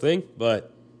the whole thing,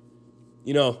 but,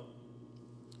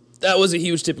 that was a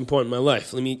huge tipping point in my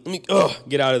life. Let me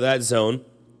get out of that zone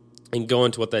and go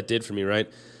into what that did for me, right?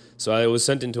 So I was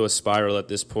sent into a spiral at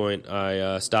this point.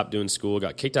 I stopped doing school,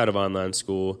 got kicked out of online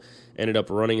school, ended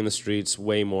up running in the streets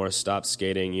way more, stopped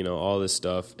skating, all this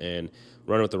stuff, and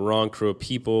running with the wrong crew of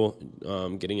people,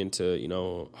 getting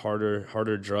into,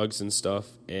 harder drugs and stuff,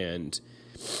 and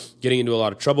getting into a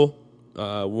lot of trouble.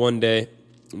 One day,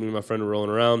 me and my friend were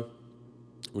rolling around.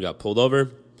 We got pulled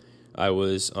over. I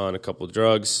was on a couple of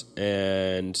drugs,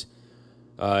 and,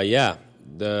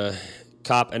 the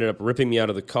cop ended up ripping me out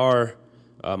of the car.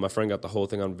 My friend got the whole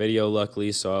thing on video,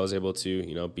 luckily, so I was able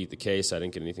to, beat the case. I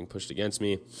didn't get anything pushed against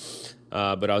me.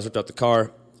 But I was ripped out the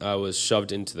car. I was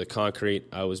shoved into the concrete.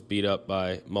 I was beat up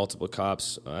by multiple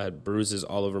cops. I had bruises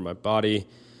all over my body.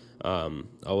 I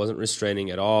wasn't restraining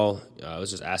at all. I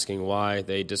was just asking why.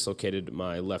 They dislocated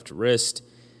my left wrist.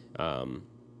 And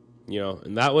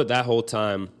that whole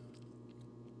time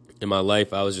in my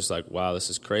life, I was just like, wow, this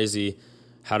is crazy.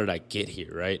 How did I get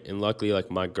here, right? And luckily,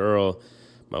 like, my girl,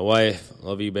 my wife,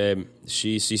 love you, babe,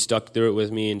 she stuck through it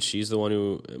with me, and she's the one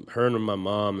who, her and my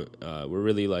mom, were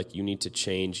really like, you need to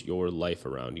change your life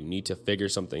around. You need to figure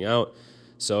something out.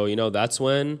 So, that's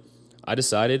when I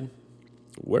decided,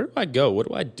 where do I go? What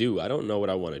do I do? I don't know what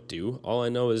I want to do. All I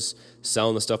know is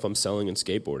selling the stuff I'm selling and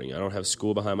skateboarding. I don't have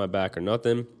school behind my back or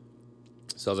nothing.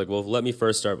 So I was like, well, let me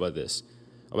first start by this.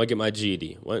 I'm going to get my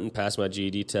GED. Went and passed my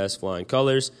GED test, flying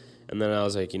colors, and then I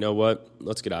was like, you know what?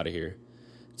 Let's get out of here.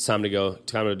 It's time to go.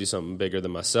 Time to do something bigger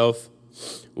than myself.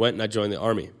 Went and I joined the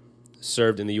Army.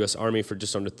 Served in the U.S. Army for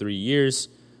just under 3 years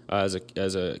as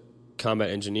a combat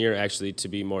engineer, actually, to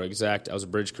be more exact. I was a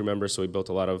bridge crew member, so we built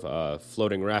a lot of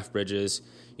floating raft bridges,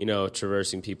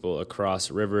 traversing people across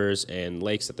rivers and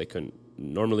lakes that they couldn't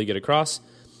normally get across.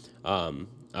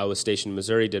 I was stationed in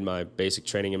Missouri, did my basic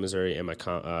training in Missouri and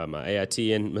my AIT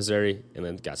in Missouri, and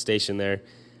then got stationed there.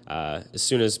 As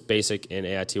soon as basic and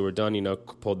AIT were done,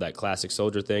 pulled that classic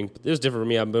soldier thing. But it was different for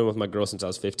me. I've been with my girl since I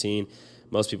was 15.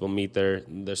 Most people meet their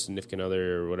significant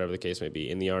other or whatever the case may be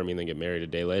in the Army and then get married a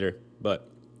day later. But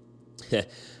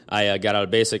I got out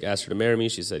of basic, asked her to marry me.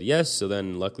 She said yes. So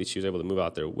then luckily she was able to move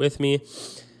out there with me.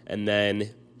 And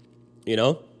then,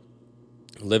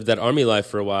 lived that Army life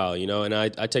for a while, and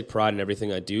I take pride in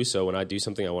everything I do. So when I do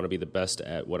something, I want to be the best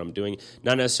at what I'm doing.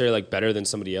 Not necessarily like better than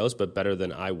somebody else, but better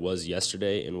than I was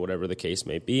yesterday in whatever the case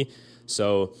may be.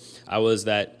 So I was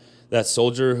that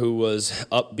soldier who was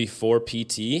up before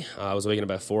PT. I was waking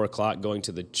up at 4 o'clock, going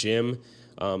to the gym,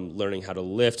 learning how to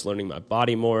lift, learning my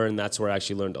body more. And that's where I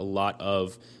actually learned a lot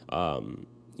of,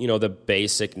 the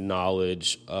basic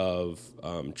knowledge of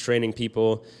training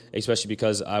people, especially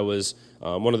because I was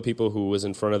one of the people who was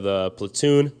in front of the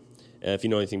platoon. And if you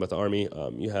know anything about the Army,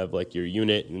 you have like your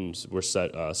unit, and we're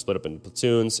split up into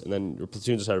platoons, and then your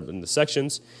platoons are in the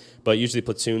sections. But usually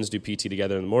platoons do PT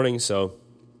together in the morning. So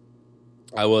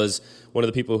I was one of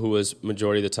the people who was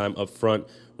majority of the time up front,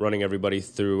 running everybody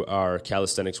through our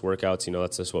calisthenics workouts.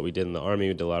 That's just what we did in the Army.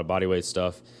 We did a lot of body weight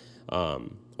stuff,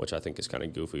 which I think is kind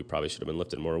of goofy. We probably should have been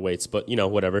lifting more weights, but,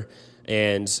 whatever.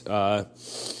 And let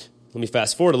me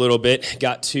fast forward a little bit.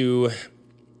 Got to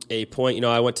a point,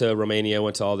 I went to Romania,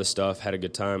 went to all this stuff, had a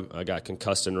good time. I got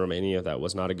concussed in Romania. That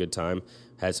was not a good time.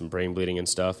 Had some brain bleeding and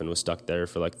stuff, and was stuck there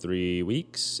for like 3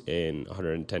 weeks in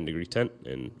 110-degree tent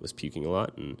and was puking a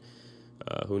lot. And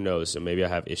who knows? So maybe I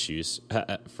have issues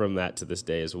from that to this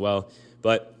day as well.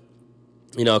 But,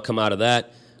 come out of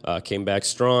that. Came back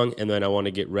strong, and then I want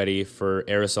to get ready for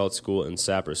Air Assault School and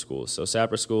Sapper School. So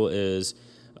Sapper School is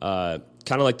kind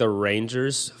of like the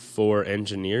Rangers for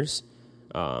engineers,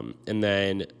 and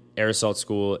then Air Assault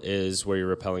School is where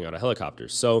you're rappelling out of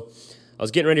helicopters. So I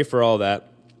was getting ready for all that,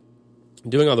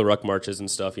 doing all the ruck marches and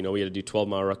stuff. We had to do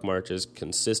 12-mile ruck marches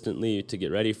consistently to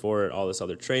get ready for it, all this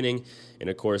other training. And,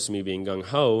 of course, me being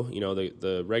gung-ho,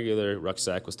 the regular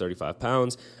rucksack was 35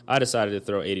 pounds. I decided to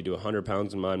throw 80 to 100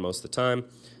 pounds in mine most of the time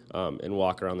and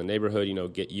walk around the neighborhood,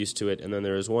 get used to it. And then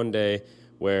there was one day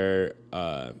where,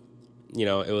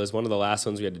 it was one of the last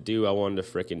ones we had to do. I wanted to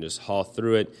frickin' just haul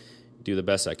through it, do the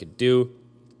best I could do.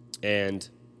 And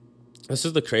this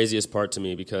is the craziest part to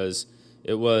me because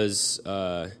it was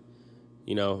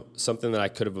something that I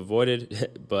could have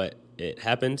avoided, but it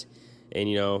happened.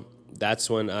 And, that's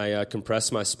when I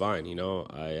compressed my spine.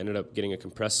 I ended up getting a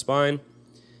compressed spine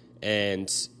and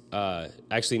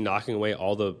actually knocking away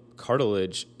all the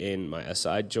cartilage in my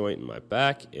SI joint in my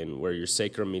back and where your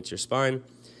sacrum meets your spine.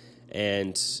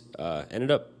 And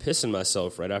ended up pissing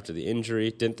myself right after the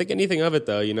injury. Didn't think anything of it,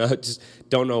 though, just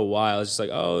don't know why. I was just like,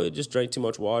 I just drank too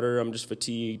much water. I'm just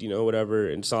fatigued, whatever.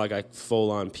 And it's not like I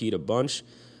full-on peed a bunch.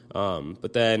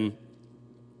 But then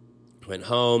went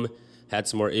home, had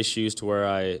some more issues to where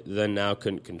I then now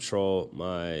couldn't control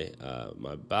my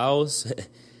my bowels,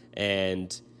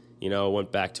 and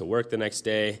went back to work the next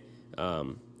day.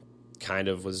 Kind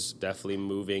of was definitely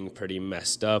moving pretty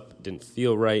messed up. Didn't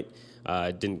feel right.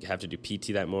 Didn't have to do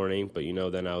PT that morning, but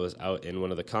then I was out in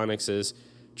one of the connexes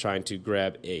trying to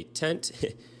grab a tent.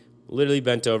 Literally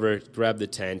bent over, grabbed the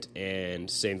tent, and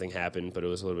same thing happened, but it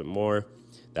was a little bit more.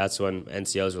 That's when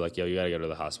NCOs were like, yo, you got to go to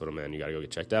the hospital, man. You got to go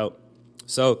get checked out.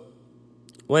 So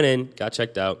went in, got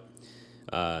checked out.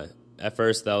 At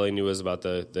first, all I knew was about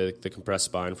the compressed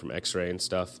spine from x-ray and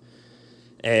stuff.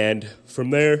 And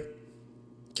from there,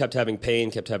 kept having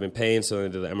pain. So then they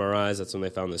did the MRIs. That's when they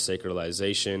found the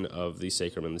sacralization of the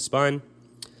sacrum and the spine.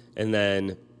 And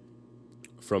then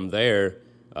from there,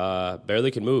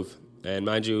 barely could move. And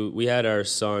mind you, we had our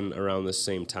son around the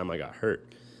same time I got hurt.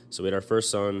 So we had our first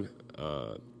son,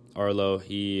 Arlo.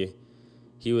 He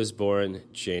was born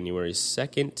January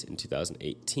 2nd in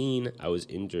 2018. I was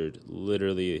injured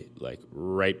literally like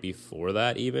right before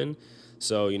that even.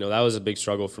 So, that was a big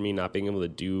struggle for me, not being able to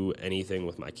do anything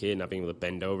with my kid, not being able to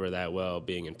bend over that well,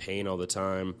 being in pain all the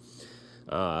time.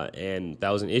 And that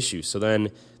was an issue. So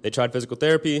then they tried physical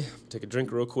therapy. Take a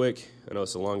drink real quick. I know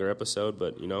it's a longer episode,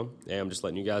 but, hey, I'm just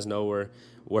letting you guys know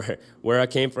where I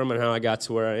came from and how I got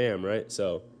to where I am, right?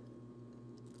 So,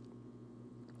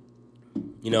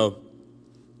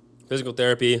 physical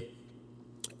therapy,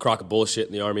 crock of bullshit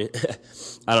in the Army.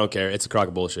 I don't care. It's a crock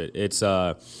of bullshit. It's,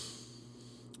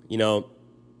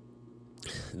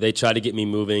 they tried to get me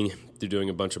moving through doing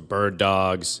a bunch of bird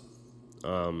dogs,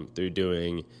 through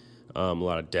doing a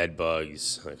lot of dead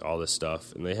bugs, like all this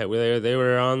stuff. And they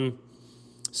were on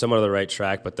somewhat of the right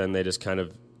track, but then they just kind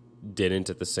of didn't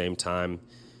at the same time.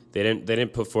 They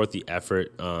didn't put forth the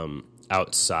effort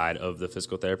outside of the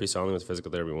physical therapy. So I only went to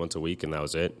physical therapy once a week, and that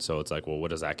was it. So it's like, well,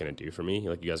 what is that going to do for me?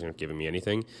 Like, you guys aren't giving me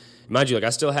anything. Mind you, like, I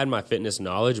still had my fitness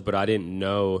knowledge, but I didn't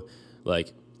know,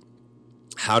 like,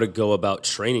 how to go about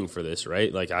training for this,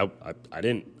 right? Like, I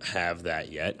didn't have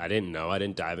that yet. I didn't know. I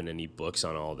didn't dive into any books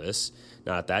on all this,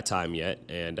 not at that time yet.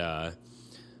 And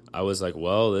I was like,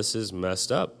 well, this is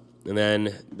messed up. And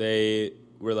then they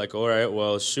were like, all right,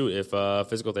 well, shoot, if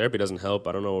physical therapy doesn't help,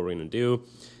 I don't know what we're going to do.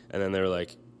 And then they were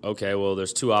like, okay, well,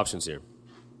 there's two options here.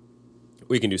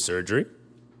 We can do surgery.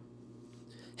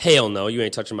 Hell no, you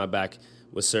ain't touching my back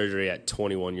with surgery at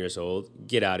 21 years old.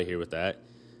 Get out of here with that.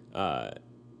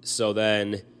 So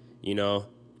then,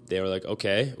 they were like,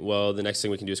 okay, well, the next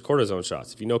thing we can do is cortisone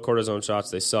shots. If you know cortisone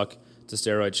shots, they suck. It's a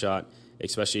steroid shot,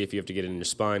 especially if you have to get it in your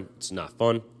spine. It's not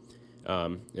fun.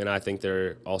 And I think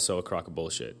they're also a crock of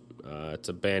bullshit. It's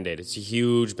a Band-Aid. It's a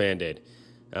huge Band-Aid.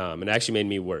 It actually made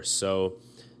me worse. So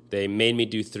they made me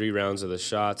do 3 rounds of the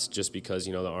shots just because,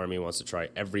 the Army wants to try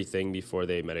everything before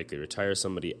they medically retire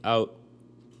somebody out.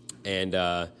 And,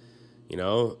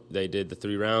 they did the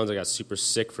 3 rounds. I got super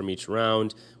sick from each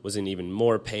round, was in even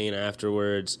more pain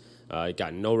afterwards. I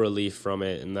got no relief from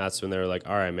it, and that's when they were like,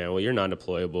 all right, man, well, you're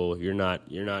non-deployable. You're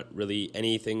not really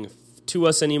anything to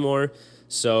us anymore,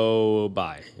 so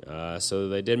bye. So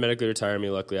they did medically retire me.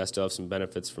 Luckily, I still have some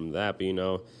benefits from that,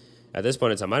 but, at this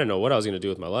point in time, I didn't know what I was going to do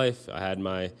with my life. I had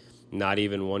my not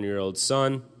even 1-year-old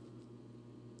son,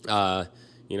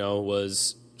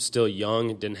 was still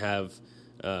young, didn't have,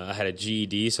 I had a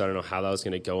GED, so I don't know how that was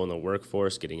going to go in the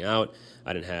workforce getting out.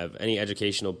 I didn't have any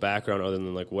educational background other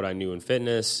than like what I knew in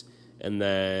fitness. And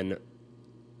then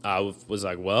I was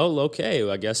like, well, okay,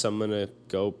 I guess I'm going to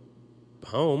go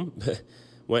home.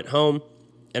 Went home,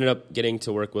 ended up getting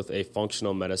to work with a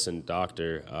functional medicine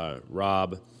doctor,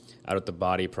 Rob, out at the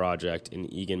Body Project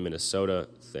in Eagan, Minnesota.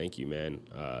 Thank you, man.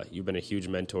 You've been a huge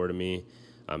mentor to me.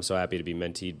 I'm so happy to be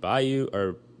menteed by you.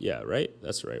 Or, yeah, right?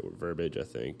 That's the right verbiage, I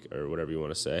think, or whatever you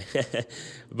want to say.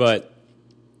 But,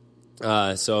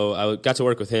 so I got to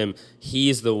work with him.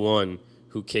 He's the one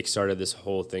who kickstarted this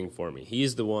whole thing for me.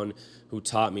 He's the one who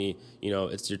taught me,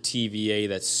 it's your TVA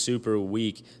that's super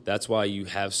weak. That's why you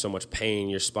have so much pain.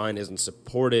 Your spine isn't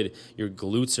supported. Your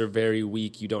glutes are very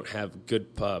weak. You don't have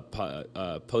good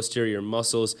posterior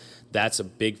muscles. That's a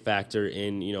big factor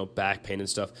in, back pain and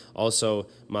stuff. Also,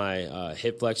 my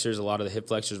hip flexors, a lot of the hip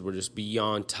flexors were just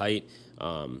beyond tight.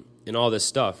 And all this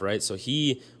stuff, right? So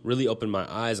he really opened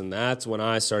my eyes, and that's when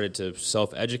I started to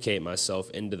self-educate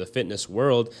myself into the fitness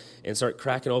world and start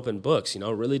cracking open books,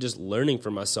 really just learning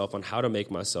for myself on how to make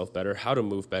myself better, how to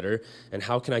move better, and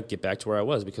how can I get back to where I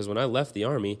was. Because when I left the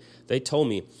Army, they told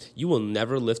me, you will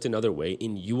never lift another weight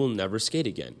and you will never skate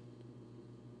again.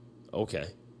 Okay.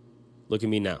 Look at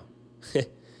me now.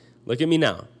 Look at me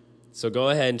now. So go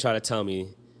ahead and try to tell me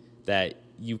that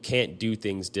you can't do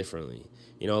things differently.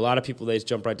 A lot of people, they just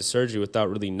jump right to surgery without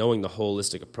really knowing the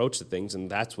holistic approach to things, and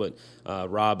that's what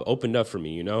Rob opened up for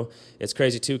me, It's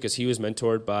crazy, too, because he was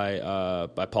mentored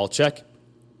by Paul Chek.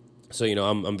 So,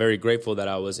 I'm very grateful that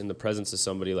I was in the presence of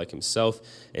somebody like himself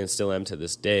and still am to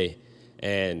this day.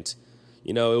 And,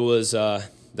 it was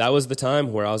that was the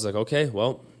time where I was like, okay,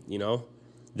 well,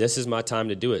 this is my time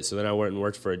to do it. So then I went and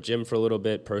worked for a gym for a little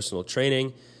bit, personal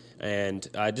training, and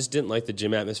I just didn't like the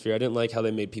gym atmosphere. I didn't like how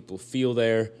they made people feel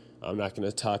there. I'm not going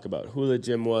to talk about who the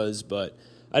gym was, but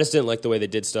I just didn't like the way they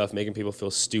did stuff, making people feel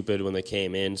stupid when they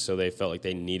came in, so they felt like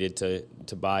they needed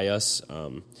to buy us.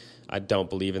 I don't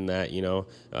believe in that,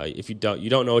 If you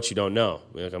don't know what you don't know.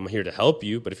 Like, I'm here to help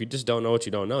you, but if you just don't know what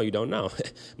you don't know, you don't know.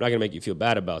 I'm not going to make you feel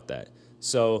bad about that.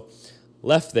 So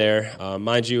left there.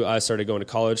 Mind you, I started going to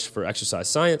college for exercise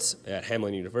science at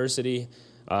Hamline University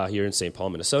here in St. Paul,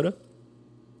 Minnesota.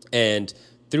 And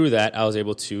through that, I was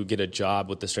able to get a job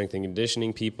with the strength and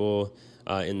conditioning people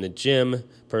in the gym,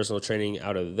 personal training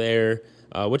out of there,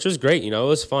 which was great. It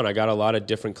was fun. I got a lot of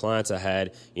different clients. I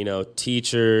had,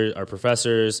 teachers or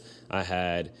professors. I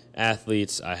had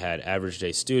athletes. I had average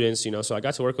day students, so I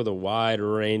got to work with a wide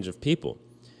range of people.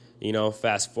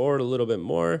 Fast forward a little bit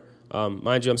more.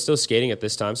 Mind you, I'm still skating at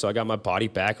this time, so I got my body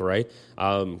back right.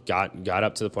 Got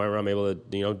up to the point where I'm able to,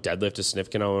 deadlift a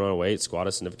significant amount of weight, squat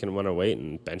a significant amount of weight,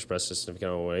 and bench press a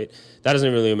significant amount of weight. That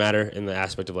doesn't really matter in the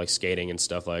aspect of like skating and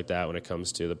stuff like that when it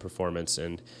comes to the performance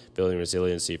and building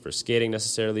resiliency for skating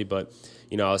necessarily. But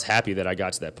I was happy that I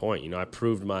got to that point. I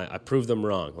proved them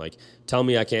wrong. Like, tell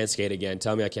me I can't skate again.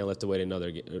 Tell me I can't lift a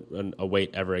weight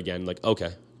ever again. Like,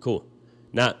 okay, cool.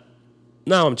 Now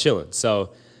I'm chilling.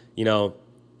 So,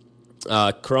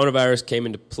 coronavirus came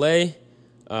into play,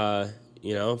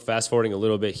 fast forwarding a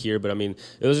little bit here, but I mean,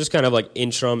 it was just kind of like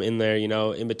interim in there,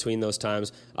 in between those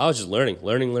times. I was just learning,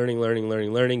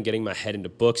 getting my head into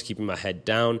books, keeping my head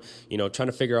down, trying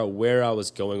to figure out where I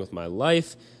was going with my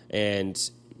life. And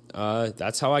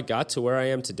that's how I got to where I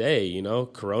am today.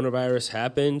 Coronavirus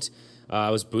happened. I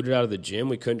was booted out of the gym.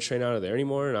 We couldn't train out of there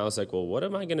anymore. And I was like, well, what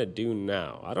am I going to do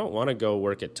now? I don't want to go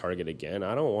work at Target again.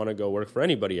 I don't want to go work for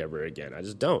anybody ever again. I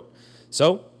just don't.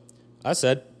 So I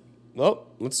said, well,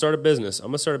 let's start a business. I'm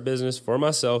going to start a business for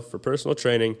myself, for personal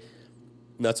training.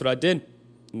 And that's what I did.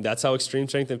 And that's how Extreme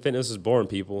Strength and Fitness was born,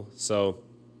 people. So,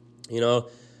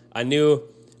 I knew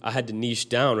I had to niche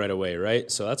down right away, right?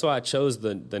 So that's why I chose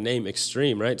the name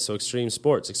Extreme, right? So extreme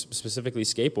sports, specifically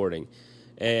skateboarding.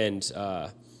 And,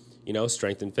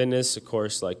 strength and fitness, of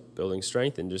course, like building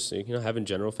strength and just, having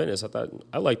general fitness. I thought,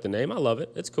 I like the name. I love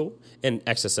it. It's cool. And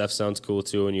XSF sounds cool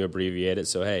too when you abbreviate it.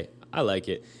 So, hey, I like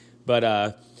it.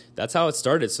 But that's how it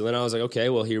started. So then I was like, okay,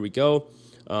 well, here we go.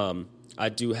 I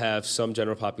do have some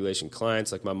general population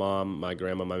clients, like my mom, my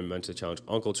grandma, my mentally challenged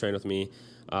uncle train with me.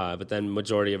 But then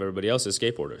majority of everybody else is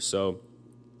skateboarders. So,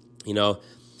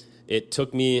 it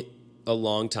took me a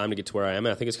long time to get to where I am.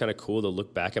 And I think it's kind of cool to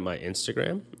look back at my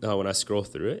Instagram when I scroll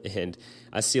through it and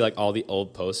I see like all the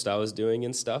old posts I was doing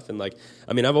and stuff. And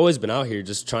I've always been out here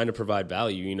just trying to provide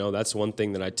value. That's one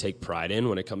thing that I take pride in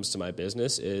when it comes to my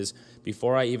business is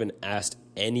before I even asked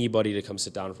anybody to come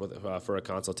sit down for a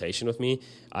consultation with me,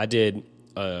 I did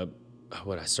I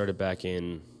started back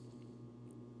in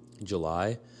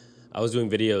July. I was doing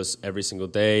videos every single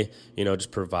day,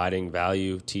 just providing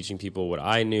value, teaching people what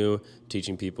I knew,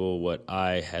 teaching people what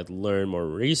I had learned more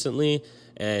recently,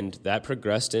 and that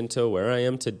progressed into where I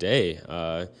am today.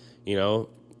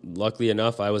 Luckily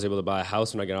enough, I was able to buy a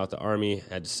house when I got out of the Army.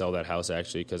 I had to sell that house,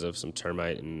 actually, because of some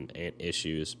termite and ant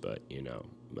issues, but,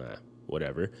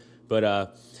 whatever.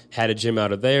 But had a gym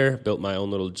out of there, built my own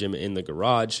little gym in the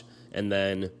garage, and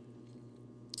then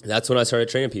that's when I started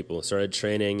training people. Started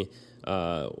training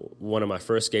one of my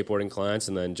first skateboarding clients,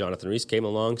 and then Jonathan Reese came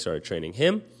along, started training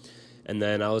him. And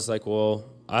then I was like, well,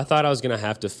 I thought I was going to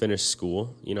have to finish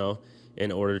school,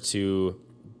 in order to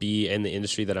be in the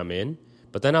industry that I'm in.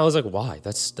 But then I was like, why?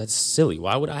 That's silly.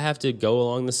 Why would I have to go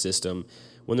along the system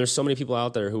when there's so many people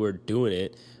out there who are doing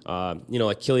it?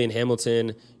 Like Killian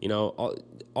Hamilton,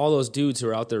 all those dudes who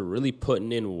are out there really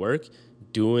putting in work,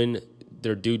 doing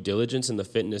their due diligence in the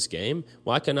fitness game.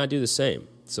 Why can't I do the same?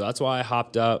 So that's why I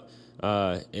hopped out.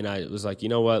 And I was like, you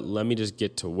know what, let me just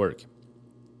get to work.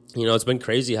 It's been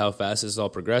crazy how fast this has all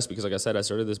progressed because, like I said, I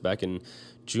started this back in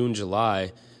June,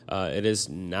 July. It is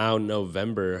now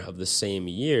November of the same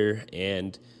year,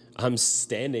 and I'm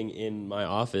standing in my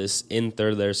office in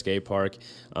Third Layer Skate Park,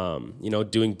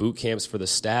 doing boot camps for the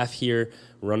staff here,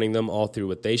 running them all through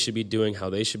what they should be doing, how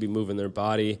they should be moving their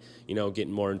body,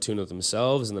 getting more in tune with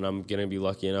themselves. And then I'm going to be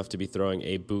lucky enough to be throwing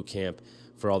a boot camp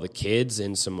for all the kids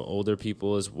and some older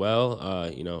people as well,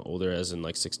 older as in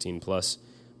like 16 plus.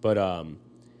 But,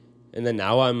 and then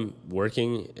now I'm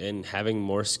working and having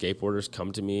more skateboarders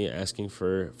come to me asking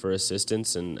for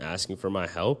assistance and asking for my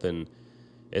help. And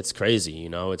it's crazy,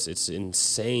 it's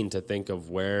insane to think of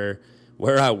where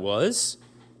I was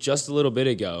just a little bit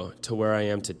ago to where I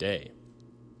am today.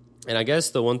 And I guess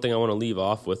the one thing I want to leave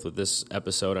off with this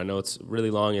episode, I know it's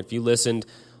really long. If you listened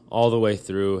all the way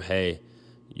through, hey,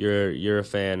 you're a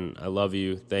fan. I love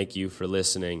you. Thank you for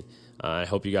listening. I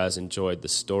hope you guys enjoyed the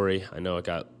story. I know it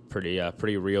got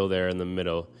pretty real there in the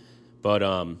middle. But,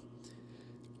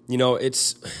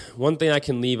 it's one thing I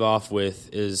can leave off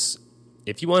with is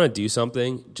if you want to do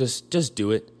something, just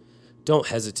do it. Don't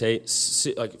hesitate.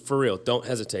 For real, don't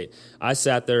hesitate. I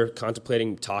sat there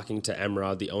contemplating talking to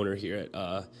Emrod, the owner here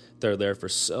at Third Layer, for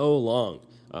so long.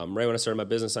 Right when I started my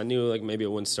business, I knew maybe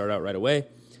it wouldn't start out right away.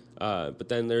 But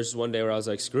then there's one day where I was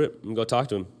like, screw it, I'm going to go talk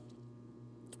to him.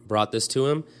 Brought this to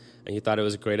him, and he thought it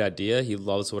was a great idea. He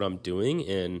loves what I'm doing,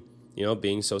 and,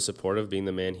 being so supportive, being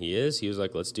the man he is, he was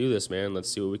like, let's do this, man.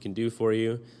 Let's see what we can do for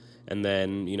you. And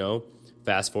then,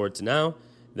 fast forward to now,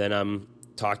 then I'm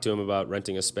talked to him about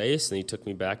renting a space, and he took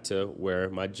me back to where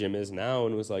my gym is now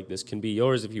and was like, this can be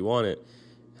yours if you want it.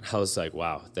 And I was like,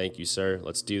 wow, thank you, sir.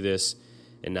 Let's do this.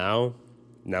 And now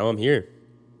I'm here.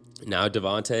 Now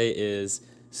Devontae is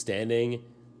standing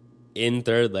in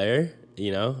Third Layer.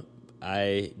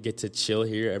 I get to chill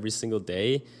here every single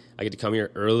day. I get to come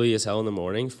here early as hell in the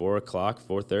morning, 4 o'clock,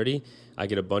 4:30. I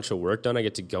get a bunch of work done. I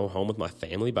get to go home with my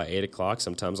family by 8 o'clock.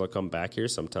 Sometimes I'll come back here.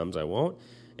 Sometimes I won't.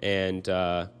 And,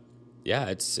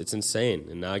 it's insane.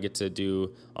 And now I get to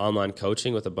do online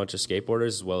coaching with a bunch of skateboarders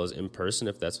as well as in person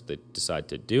if that's what they decide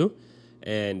to do.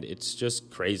 And it's just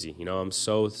crazy. I'm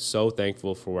so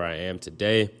thankful for where I am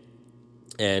today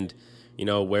and,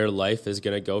 where life is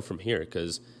going to go from here.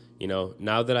 Because,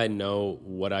 now that I know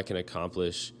what I can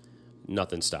accomplish,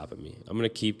 nothing's stopping me. I'm going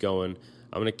to keep going.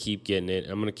 I'm going to keep getting it.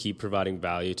 I'm going to keep providing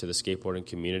value to the skateboarding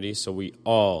community so we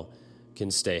all can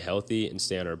stay healthy and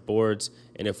stay on our boards.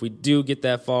 And if we do get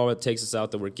that fall that takes us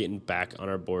out, that we're getting back on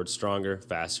our board stronger,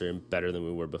 faster, and better than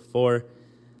we were before.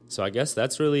 So I guess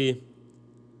that's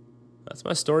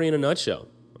my story in a nutshell.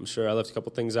 I'm sure I left a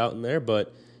couple things out in there,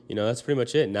 but, that's pretty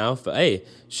much it. Now, hey,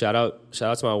 shout out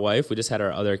to my wife. We just had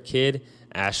our other kid,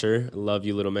 Asher. Love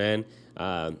you, little man.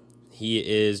 He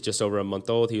is just over a month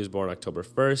old. He was born October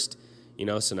 1st.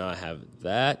 So now I have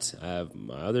that. I have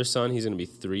my other son. He's going to be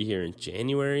 3 here in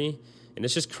January. And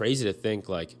it's just crazy to think,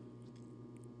 like,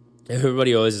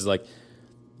 everybody always is like,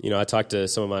 I talk to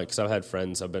some of because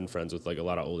I've been friends with, like, a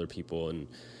lot of older people, and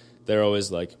they're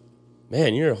always like,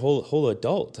 man, you're a whole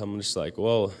adult. I'm just like,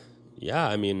 well, yeah,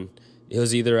 I mean, it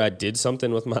was either I did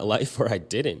something with my life or I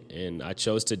didn't, and I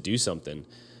chose to do something.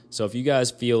 So if you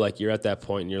guys feel like you're at that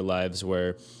point in your lives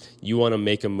where you want to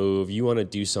make a move, you want to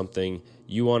do something,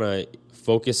 you want to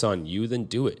focus on you, then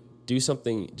do it. Do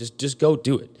something, just go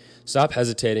do it. Stop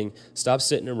hesitating. Stop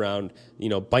sitting around,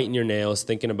 biting your nails,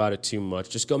 thinking about it too much.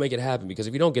 Just go make it happen, because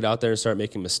if you don't get out there and start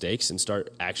making mistakes and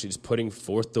start actually just putting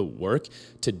forth the work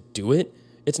to do it,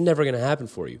 it's never going to happen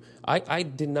for you. I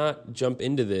did not jump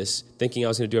into this thinking I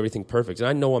was going to do everything perfect. And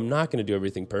I know I'm not going to do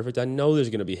everything perfect. I know there's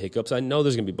going to be hiccups. I know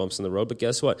there's going to be bumps in the road. But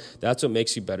guess what? That's what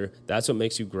makes you better. That's what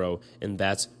makes you grow. And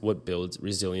that's what builds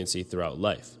resiliency throughout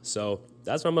life. So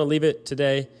that's where I'm going to leave it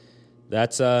today.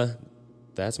 That's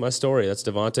my story. That's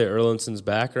Devontae Erlinson's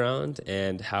background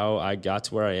and how I got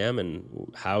to where I am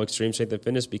and how Extreme Strength and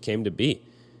Fitness became to be.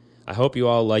 I hope you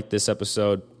all liked this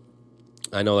episode.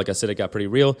 I know, like I said, it got pretty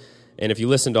real. And if you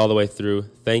listened all the way through,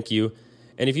 thank you.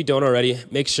 And if you don't already,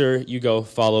 make sure you go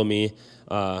follow me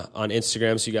on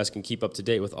Instagram so you guys can keep up to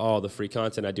date with all the free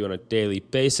content I do on a daily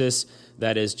basis.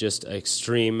 That is just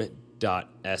extreme.sf.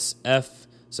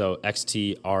 So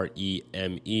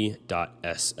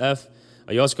XTREME.SF.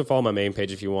 You also can follow my main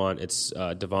page if you want. It's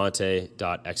devante.xsf,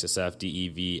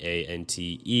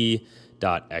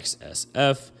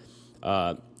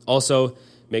 devante.xsf. Also,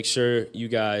 make sure you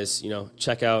guys,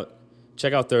 check out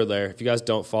Third Lair. If you guys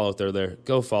don't follow Third Lair,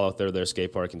 go follow Third Lair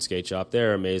Skate Park and Skate Shop.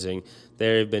 They're amazing.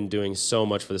 They've been doing so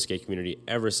much for the skate community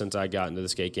ever since I got into the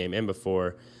skate game and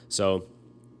before. So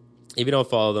if you don't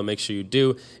follow them, make sure you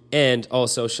do. And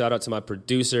also, shout out to my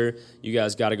producer. You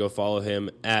guys got to go follow him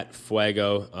at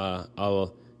Fuego.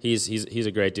 He's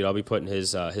a great dude. I'll be putting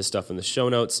his stuff in the show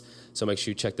notes, so make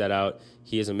sure you check that out.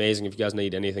 He is amazing. If you guys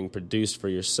need anything produced for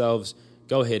yourselves,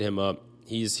 go hit him up.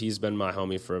 He's been my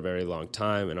homie for a very long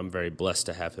time, and I'm very blessed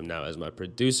to have him now as my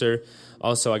producer.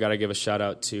 Also, I got to give a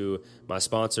shout-out to my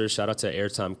sponsors. Shout-out to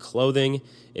Airtime Clothing.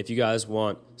 If you guys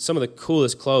want some of the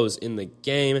coolest clothes in the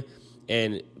game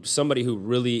and somebody who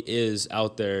really is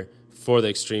out there for the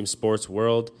extreme sports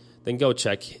world, then go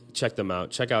check them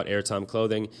out. Check out Airtime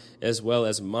Clothing, as well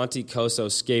as Monte Coso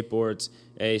Skateboards.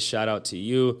 A shout-out to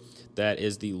you. That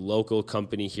is the local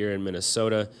company here in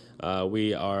Minnesota.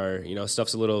 We are,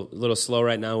 stuff's a little slow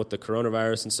right now with the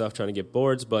coronavirus and stuff, trying to get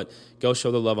boards, but go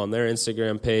show the love on their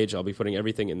Instagram page. I'll be putting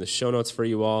everything in the show notes for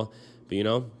you all. But, I'm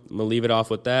going to leave it off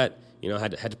with that.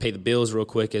 Had to pay the bills real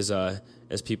quick, as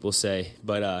people say.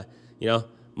 But,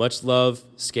 much love,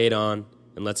 skate on,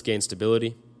 and let's gain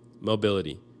stability,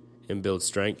 mobility, and build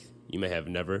strength you may have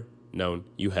never known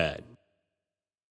you had.